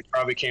play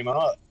probably came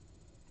up.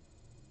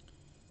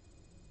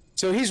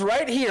 So he's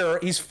right here.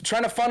 He's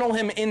trying to funnel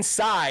him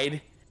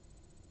inside,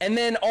 and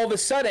then all of a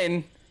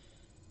sudden,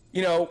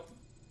 Rondale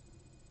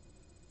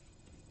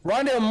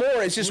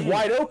Moore is just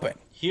wide open.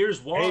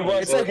 Here's why.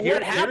 It's like,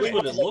 what happened? Here's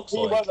what it looks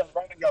like.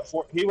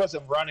 He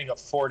wasn't running a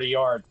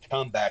 40-yard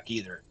comeback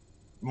either.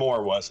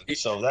 Moore wasn't.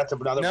 So that's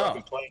another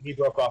broken play. He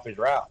broke off his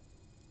route.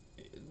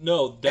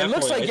 No,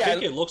 definitely. I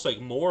think it looks like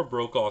Moore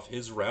broke off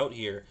his route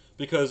here,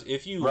 because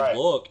if you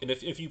look and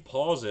if you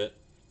pause it,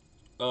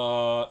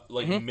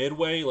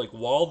 midway, like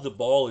while the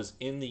ball is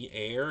in the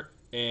air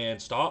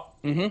and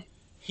stop,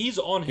 he's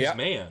on his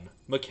man.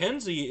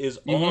 Mackenzie is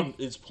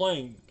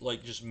playing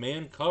like just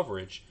man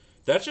coverage.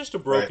 That's just a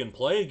broken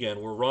play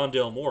again, where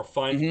Rondale Moore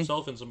finds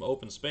himself in some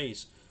open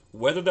space.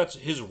 Whether that's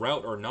his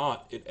route or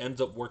not, it ends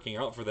up working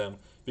out for them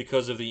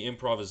because of the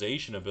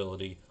improvisation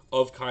ability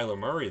of Kyler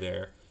Murray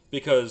there.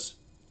 Because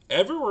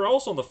everywhere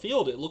else on the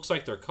field, it looks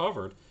like they're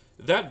covered.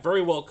 That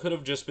very well could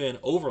have just been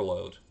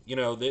overload.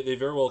 They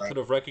very well could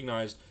have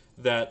recognized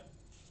that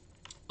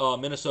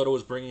Minnesota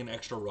was bringing an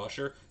extra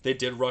rusher. They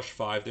did rush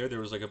 5 there. There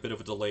was like a bit of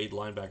a delayed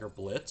linebacker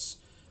blitz.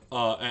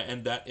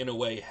 And that, in a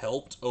way,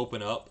 helped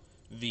open up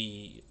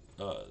the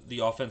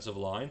offensive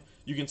line.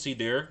 You can see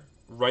there,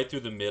 right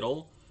through the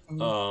middle,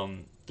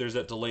 there's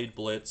that delayed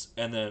blitz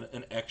and then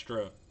an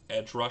extra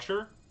edge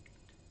rusher.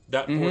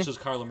 That forces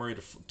Kyler Murray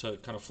to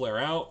kind of flare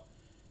out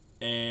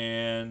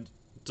and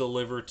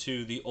deliver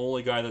to the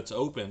only guy that's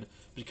open,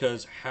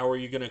 because how are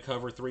you going to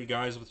cover 3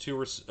 guys with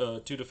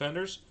 2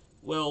 defenders?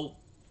 Well,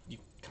 you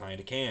kind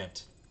of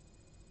can't.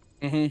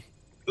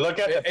 Look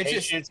at the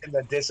patience and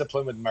the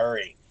discipline with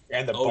Murray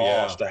and the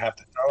balls to have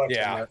to throw it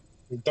to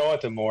throw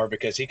it to Moore,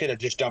 because he could have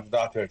just dumped it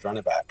off to his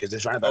running back, because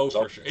his running back was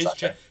open.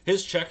 Sure.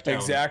 His check down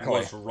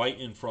was right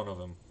in front of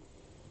him.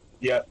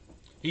 Yeah.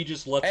 He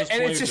just let this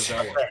player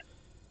develop.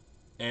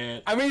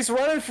 And I mean, he's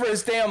running for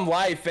his damn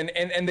life,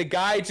 and the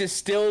guy just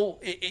still.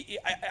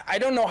 I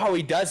don't know how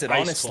he does it,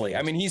 honestly.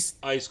 Cold. I mean, he's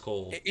ice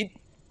cold.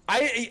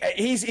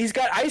 He's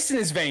got ice in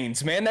his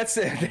veins, man. That's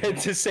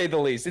to say the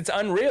least. It's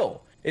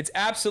unreal. It's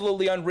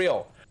absolutely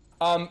unreal.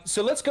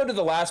 So let's go to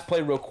the last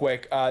play real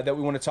quick that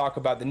we want to talk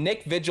about, the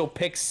Nick Vigil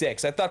pick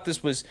six. I thought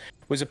this was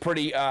a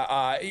pretty,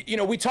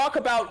 we talk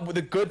about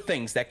the good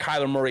things that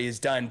Kyler Murray has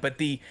done, but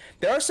there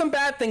are some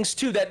bad things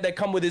too that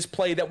come with his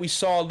play that we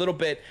saw a little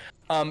bit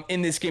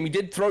in this game. He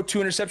did throw 2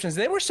 interceptions.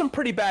 There were some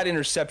pretty bad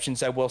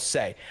interceptions, I will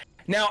say.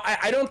 Now,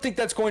 I don't think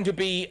that's going to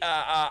be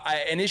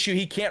an issue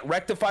he can't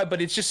rectify,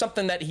 but it's just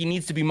something that he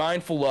needs to be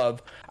mindful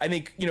of, I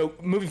think,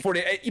 moving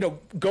forward,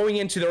 going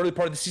into the early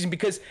part of the season,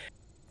 because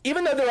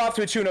even though they're off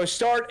to a 2-0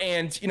 start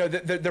and,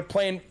 they're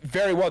playing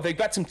very well, they've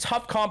got some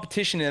tough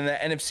competition in the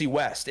NFC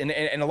West and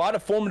a lot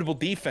of formidable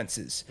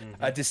defenses,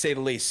 to say the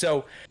least.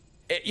 So,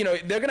 they're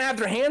going to have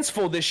their hands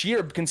full this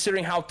year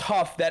considering how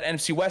tough that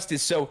NFC West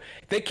is. So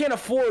they can't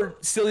afford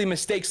silly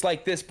mistakes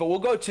like this. But we'll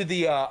go to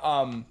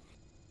the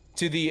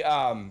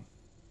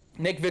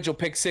Nick Vigil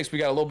pick six. We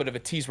got a little bit of a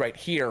tease right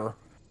here.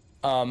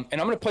 And I'm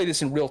going to play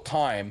this in real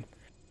time.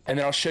 And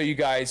then I'll show you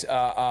guys,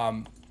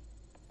 the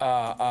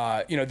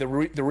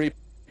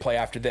replay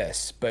after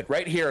this. But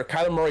right here,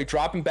 Kyler Murray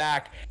dropping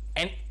back.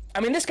 And,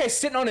 this guy's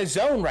sitting on his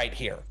own right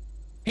here.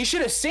 He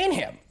should have seen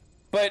him.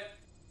 But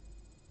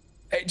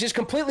it just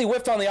completely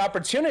whiffed on the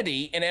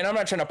opportunity. And I'm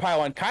not trying to pile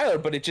on Kyler,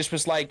 but it just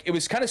was like, it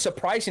was kind of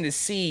surprising to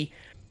see,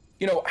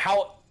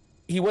 how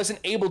he wasn't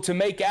able to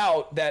make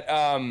out that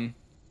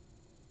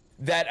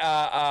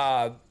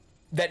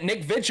that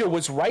Nick Vigil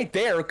was right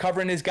there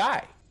covering his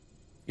guy.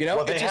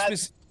 Well,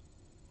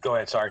 Go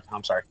ahead. Sorry.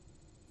 I'm sorry.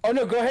 Oh,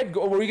 no, go ahead.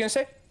 What were you going to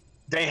say?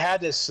 They had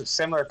this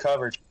similar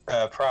coverage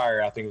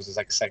prior. I think it was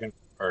like second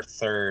or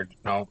third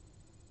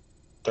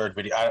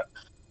video.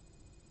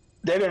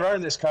 They've been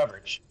running this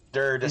coverage.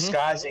 They're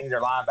disguising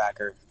their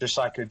linebacker, just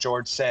like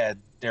George said.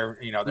 They're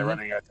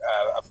running a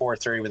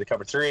 4-3 with a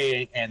cover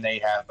 3, and they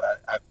have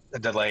a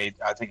delayed.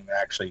 I think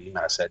actually you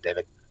might have said,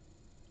 David,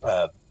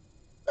 a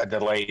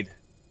delayed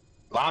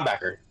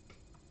linebacker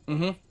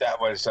that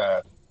was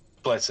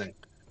blitzing.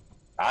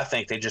 I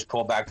think they just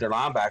pulled back their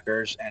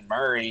linebackers, and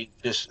Murray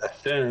just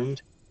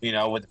assumed,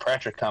 with the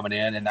pressure coming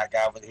in, and that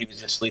guy, he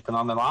was just sleeping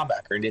on the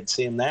linebacker and didn't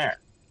see him there.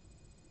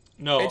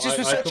 No, it just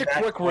was such a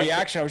quick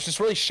reaction. I was just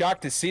really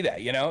shocked to see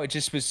that. It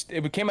just was.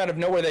 It came out of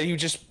nowhere that he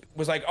just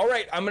was like, "All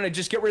right, I'm gonna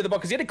just get rid of the ball,"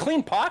 because he had a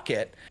clean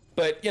pocket,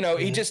 but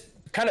he just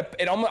kind of.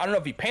 I don't know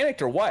if he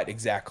panicked or what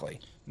exactly.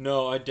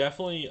 No, I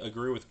definitely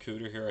agree with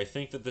Cooter here. I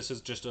think that this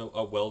is just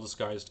a well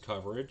disguised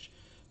coverage,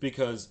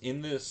 because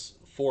in this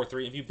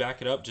 4-3, if you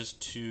back it up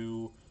just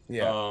to,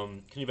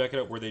 can you back it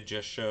up where they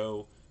just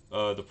show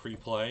the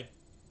pre-play,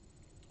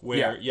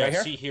 where right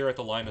see here at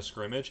the line of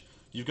scrimmage,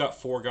 you've got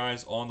 4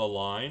 guys on the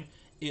line.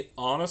 It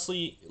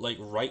honestly, like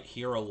right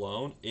here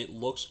alone, it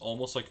looks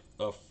almost like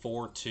a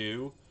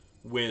 4-2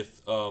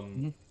 with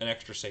an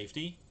extra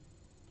safety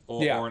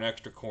or an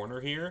extra corner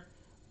here.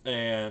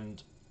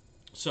 And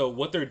so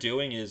what they're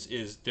doing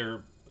is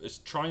they're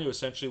trying to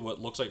essentially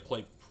what looks like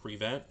play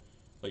prevent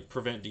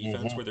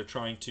defense, where they're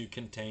trying to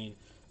contain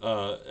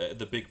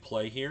the big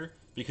play here,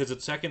 because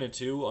it's 2nd and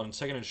 2 on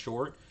 2nd and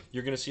short.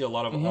 You're going to see a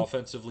lot of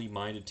offensively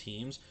minded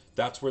teams.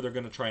 That's where they're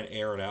going to try and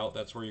air it out.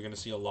 That's where you're going to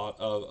see a lot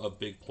of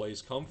big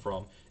plays come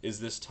from, is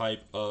this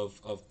type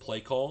of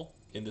play call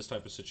in this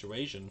type of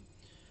situation.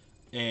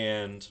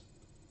 And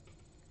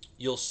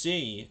you'll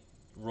see,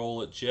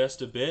 roll it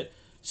just a bit,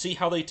 see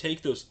how they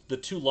take the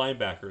 2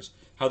 linebackers,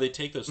 how they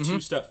take those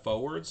 2 step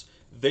forwards.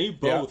 They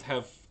both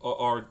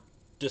are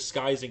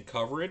disguising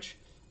coverage,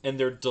 and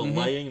they're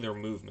delaying their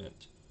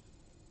movement.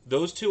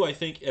 Those 2, I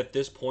think, at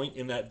this point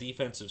in that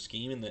defensive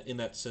scheme, in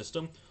that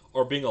system,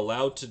 are being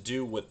allowed to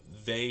do what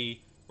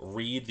they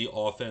read the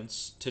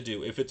offense to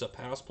do. If it's a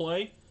pass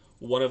play,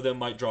 one of them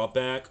might drop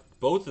back,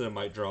 both of them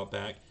might drop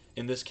back.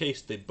 In this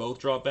case, they both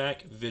drop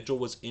back. Vigil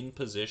was in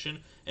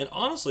position, and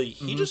honestly,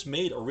 he just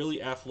made a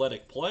really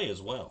athletic play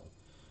as well.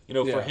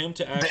 For him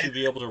to actually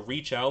be able to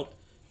reach out,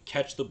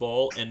 catch the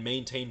ball, and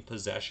maintain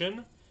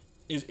possession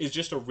is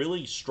just a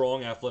really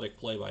strong athletic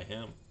play by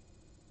him.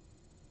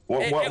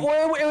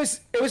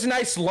 It was a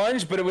nice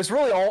lunge, but it was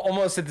really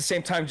almost at the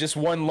same time just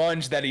one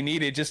lunge that he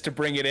needed just to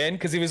bring it in,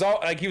 because he was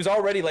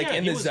already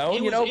in the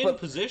zone, he was in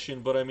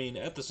position, but at the same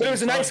time, but it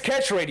was a nice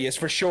catch radius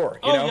for sure.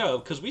 Yeah,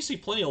 because we see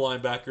plenty of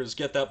linebackers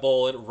get that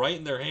ball right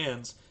in their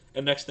hands,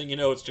 and next thing you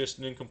know, it's just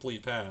an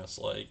incomplete pass.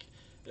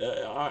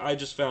 I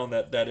just found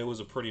that it was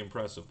a pretty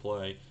impressive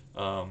play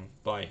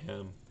by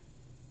him.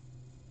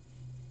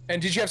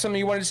 And did you have something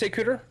you wanted to say,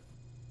 Cooter?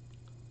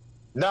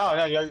 No,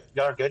 y'all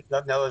are good.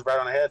 That was right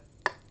on the head.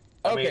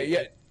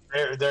 Okay,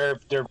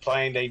 They're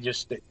playing. They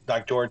just,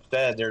 like George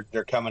said,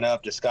 they're coming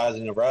up,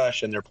 disguising the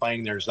rush, and they're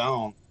playing their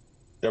zone.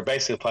 They're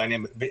basically playing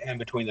in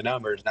between the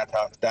numbers, and that's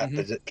how that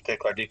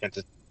particular defense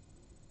is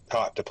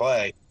taught to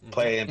play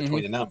in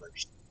between the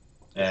numbers.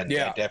 And they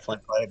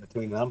definitely play in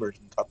between the numbers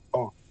and top of the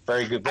ball.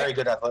 Very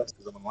good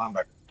athleticism on the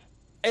linebacker.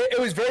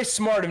 It was very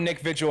smart of Nick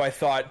Vigil, I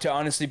thought, to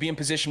honestly be in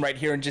position right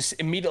here and just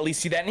immediately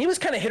see that. And he was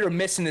kind of hit or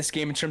miss in this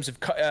game in terms of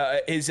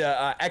his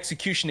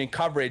execution and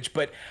coverage.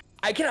 But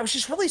I was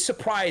just really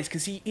surprised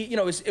because he you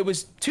know, it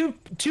was two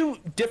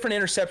different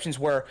interceptions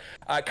where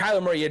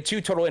Kyler Murray had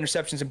 2 total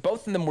interceptions, and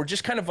both of them were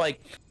just kind of like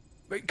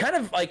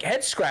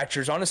head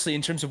scratchers, honestly,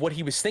 in terms of what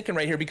he was thinking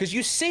right here. Because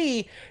you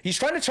see, he's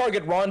trying to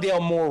target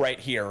Rondale Moore right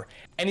here,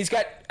 and he's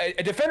got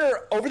a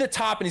defender over the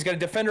top, and he's got a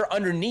defender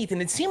underneath,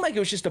 and it seemed like it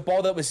was just a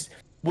ball that was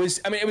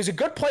I mean, it was a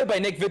good play by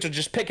Nick Vigil,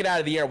 just pick it out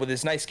of the air with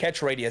his nice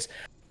catch radius,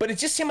 but it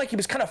just seemed like he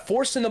was kind of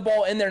forcing the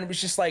ball in there, and it was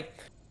just like,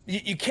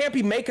 you can't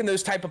be making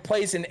those type of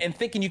plays and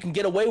thinking you can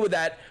get away with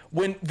that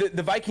when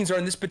the Vikings are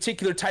in this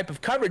particular type of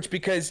coverage,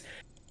 because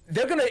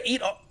they're going to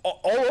eat all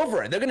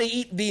over it. They're going to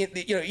eat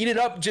eat it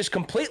up just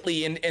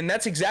completely. And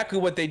that's exactly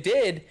what they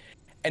did.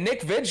 And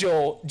Nick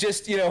Vigil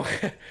just,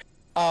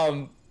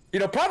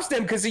 props to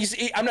him, because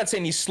I'm not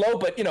saying he's slow,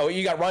 but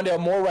you got Rondale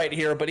Moore right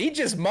here, but he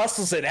just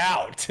muscles it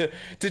out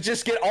to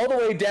just get all the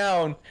way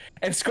down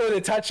and score the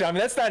touchdown. I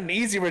mean, that's not an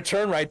easy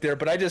return right there,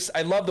 but I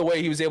love the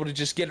way he was able to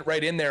just get it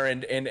right in there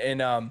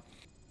and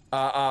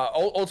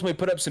ultimately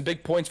put up some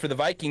big points for the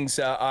Vikings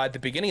at the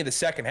beginning of the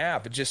second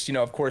half. It just,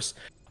 of course,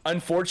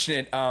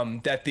 unfortunate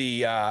that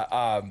the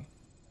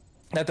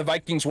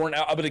Vikings weren't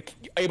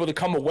able to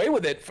come away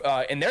with it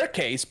in their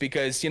case,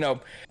 because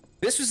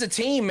this was a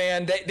team,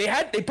 man.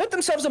 They put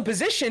themselves in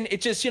position.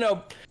 It just,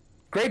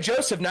 Greg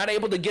Joseph not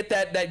able to get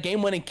that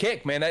game-winning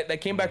kick, man.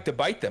 That came back to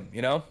bite them,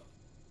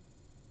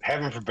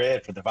 Heaven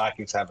forbid for the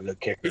Vikings to have a good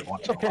kicker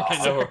once in a while.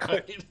 I know,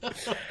 right?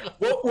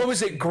 What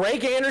was it?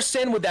 Greg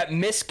Anderson with that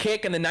missed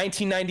kick in the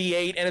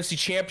 1998 NFC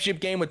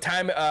Championship game with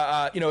time,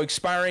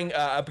 expiring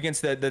up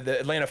against the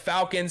Atlanta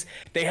Falcons.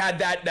 They had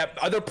that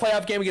other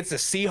playoff game against the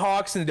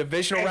Seahawks in the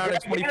divisional round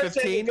in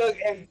 2015.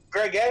 And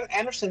Greg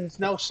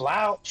Anderson's no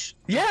slouch.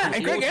 Yeah,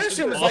 and Greg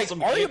Anderson was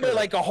arguably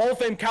like a Hall of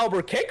Fame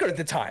caliber kicker at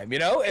the time,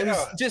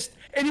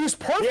 and he was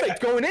perfect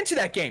going into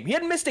that game. He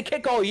hadn't missed a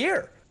kick all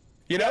year.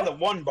 The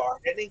one bar,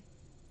 didn't he?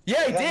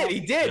 Yeah,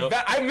 he did. Yep.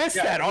 I missed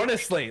that,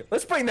 honestly.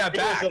 Let's bring that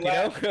back,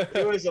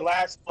 He was the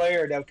last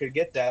player that could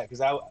get that,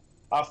 because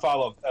I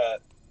followed.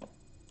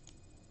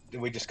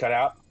 Did we just cut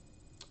out?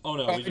 Oh,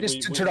 no. We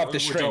just turned off the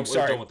stream.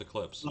 Sorry. We're done with the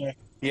clips.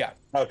 Yeah.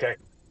 Okay.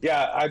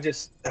 Yeah, I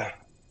just,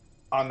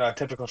 on a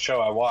typical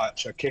show I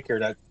watch, a kicker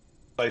that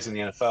plays in the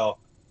NFL,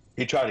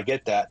 he tried to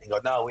get that. He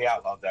goes, no, we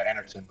outlawed that.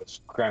 Anderson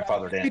was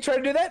grandfathered in. He tried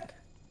to do that?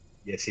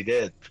 Yes, he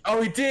did. Oh,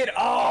 he did.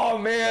 Oh,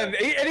 man. And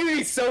it would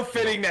be so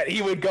fitting that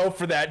he would go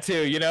for that,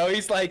 too.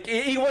 He's like,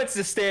 he wants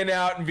to stand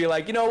out and be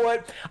like, you know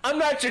what? I'm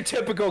not your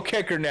typical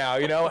kicker now,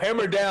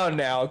 Hammer down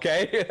now,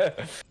 okay?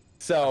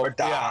 So,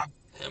 yeah.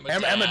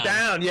 Hammer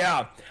down,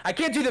 yeah. I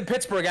can't do the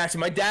Pittsburgh accent.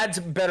 My dad's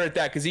better at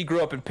that because he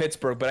grew up in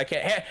Pittsburgh, but I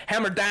can't.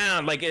 Hammer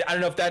down. Like, I don't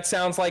know if that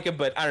sounds like it,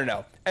 but I don't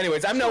know.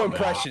 Anyways, I'm no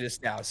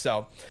impressionist now,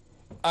 so.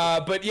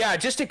 But yeah,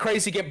 just a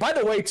crazy game. By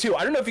the way, too,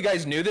 I don't know if you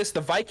guys knew this. The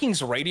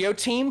Vikings radio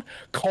team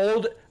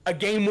called a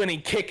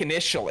game-winning kick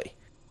initially.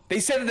 They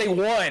said that they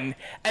won,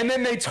 and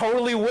then they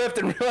totally whiffed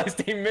and realized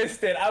they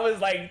missed it. I was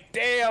like,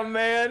 damn,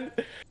 man.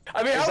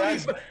 I mean,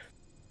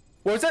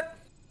 what was that?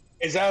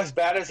 Is that as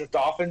bad as the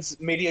Dolphins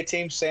media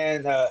team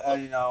saying, what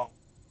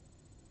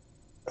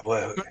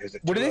is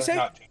it? What did they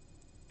say?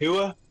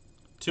 Tua?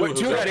 Tua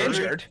got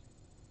injured.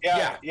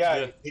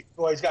 Yeah.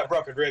 He's got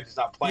broken ribs. He's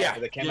not playing,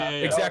 but they came out.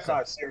 Exactly.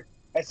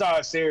 It's not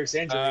a serious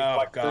injury. For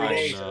like 3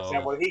 days.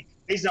 No.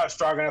 He's not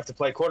strong enough to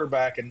play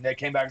quarterback, and they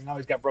came back and now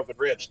he's got broken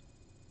ribs.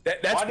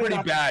 That's pretty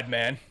bad,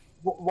 man.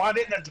 Why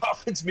didn't the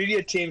Dolphins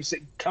media team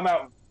come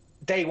out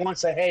day one and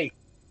say, hey,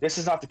 this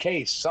is not the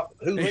case?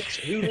 Who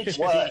leaks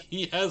what?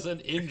 He has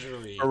an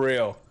injury. For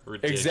real.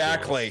 Ridiculous.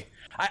 Exactly.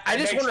 I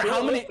just wonder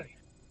how many...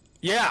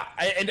 Yeah,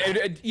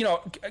 and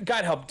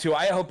God help too.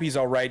 I hope he's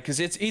all right, because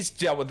he's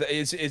dealt with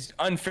his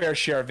unfair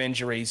share of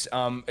injuries.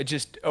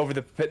 Just over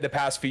the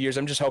past few years.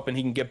 I'm just hoping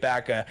he can get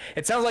back.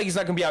 It sounds like he's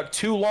not going to be out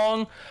too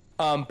long,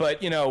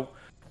 but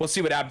we'll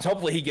see what happens.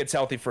 Hopefully he gets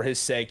healthy for his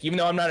sake. Even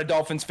though I'm not a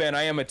Dolphins fan,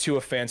 I am a Tua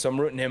fan, so I'm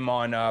rooting him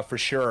on for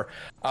sure.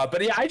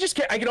 But yeah, I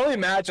can only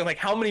imagine like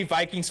how many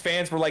Vikings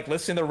fans were like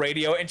listening to the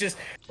radio and just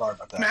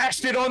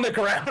smashed it on the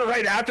ground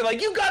right after.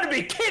 Like, you got to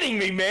be kidding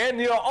me,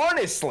 man!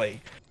 Honestly.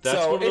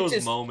 That's one of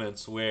those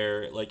moments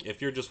where, like,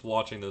 if you're just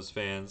watching those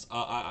fans,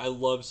 I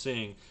love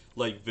seeing,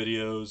 like,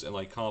 videos and,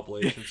 like,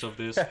 compilations of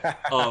this,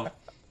 of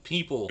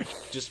people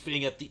just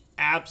being at the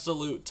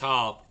absolute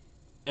top,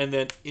 and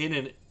then in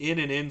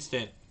an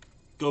instant,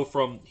 go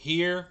from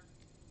here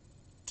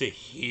to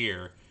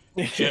here.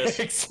 Just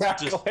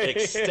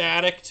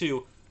ecstatic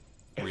to,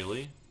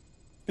 really?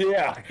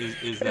 Yeah.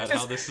 Is that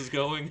how this is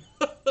going?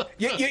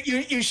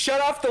 You shut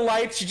off the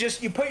lights,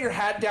 you put your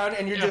hat down,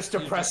 and you're just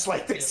depressed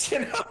like this,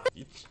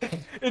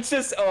 It's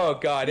just, oh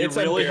God, it's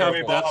really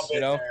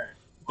unbearable,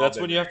 That's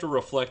when you have to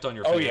reflect on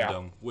your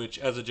fandom, which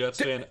as a Jets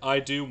fan, I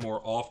do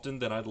more often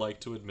than I'd like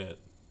to admit.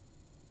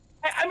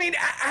 I mean,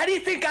 how do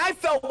you think I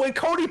felt when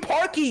Cody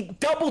Parkey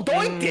double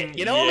doinked it?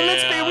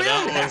 Let's be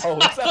real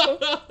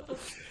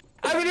now.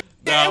 I mean,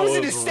 I was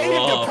in a state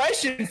of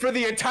depression for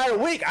the entire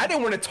week. I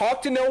didn't want to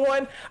talk to no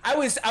one. I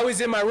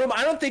was in my room.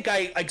 I don't think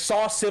I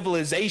saw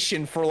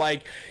civilization for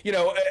at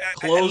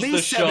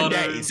least 7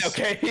 days.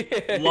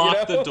 Okay,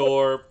 lock the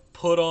door,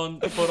 put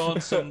on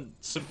some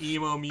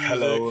emo music.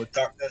 Hello,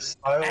 darkness.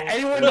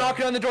 Anyone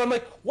knocking on the door, I'm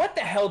like, what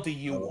the hell do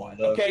you want?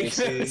 Okay.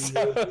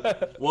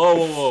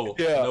 Whoa.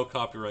 Yeah. No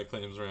copyright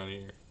claims around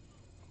here.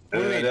 What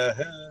do you mean?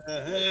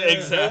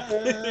 Exactly.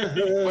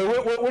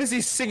 Wait, what is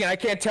he singing? I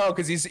can't tell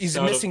because he's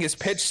missing his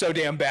pitch so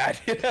damn bad.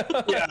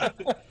 Yeah.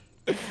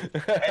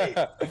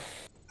 Hey.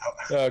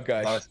 Oh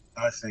gosh.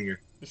 Nice singer.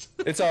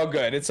 It's all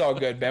good. It's all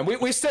good, man.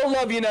 We still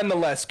love you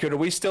nonetheless, Cooter.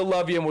 We still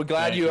love you, and we're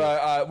glad you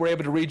were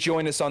able to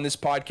rejoin us on this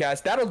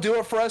podcast. That'll do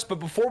it for us. But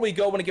before we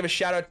go, I want to give a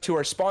shout out to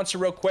our sponsor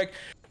real quick.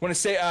 I want to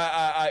say,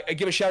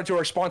 give a shout out to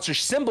our sponsor,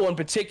 SimBull in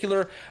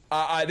particular.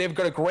 They've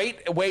got a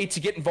great way to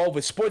get involved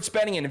with sports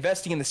betting and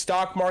investing in the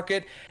stock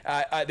market.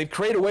 They've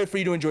created a way for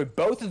you to enjoy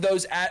both of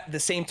those at the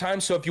same time.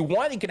 So if you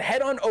want, you can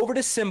head on over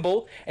to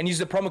SimBull and use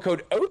the promo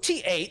code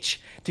OTH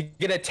to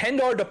get a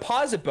 $10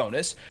 deposit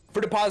bonus for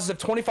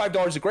deposits of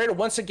 $25 or greater.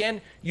 Once again,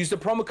 use the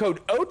promo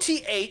code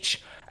OTH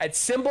at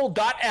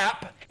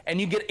SimBull.app, and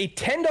you get a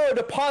 $10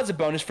 deposit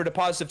bonus for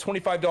deposits of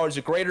 $25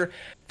 or greater.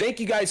 Thank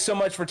you guys so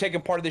much for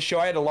taking part of the show.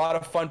 I had a lot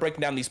of fun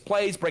breaking down these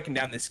plays, breaking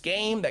down this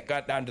game that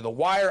got down to the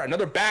wire.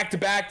 Another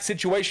back-to-back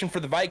situation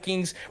for the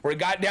Vikings where it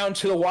got down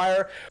to the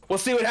wire. We'll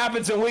see what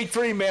happens in week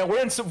 3, man.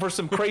 We're in for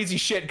some crazy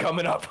shit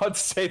coming up, to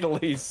say the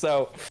least.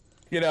 So,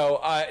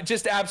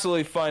 just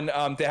absolutely fun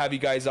to have you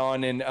guys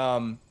on.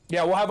 And,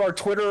 yeah, we'll have our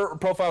Twitter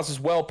profiles as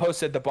well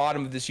posted at the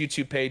bottom of this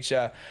YouTube page.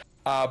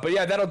 But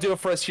yeah, that'll do it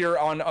for us here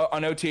on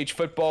OTH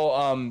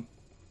Football.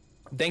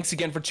 Thanks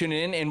again for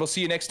tuning in, and we'll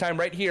see you next time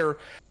right here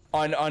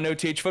on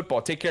OTH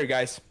Football. Take care,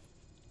 guys.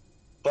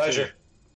 Pleasure.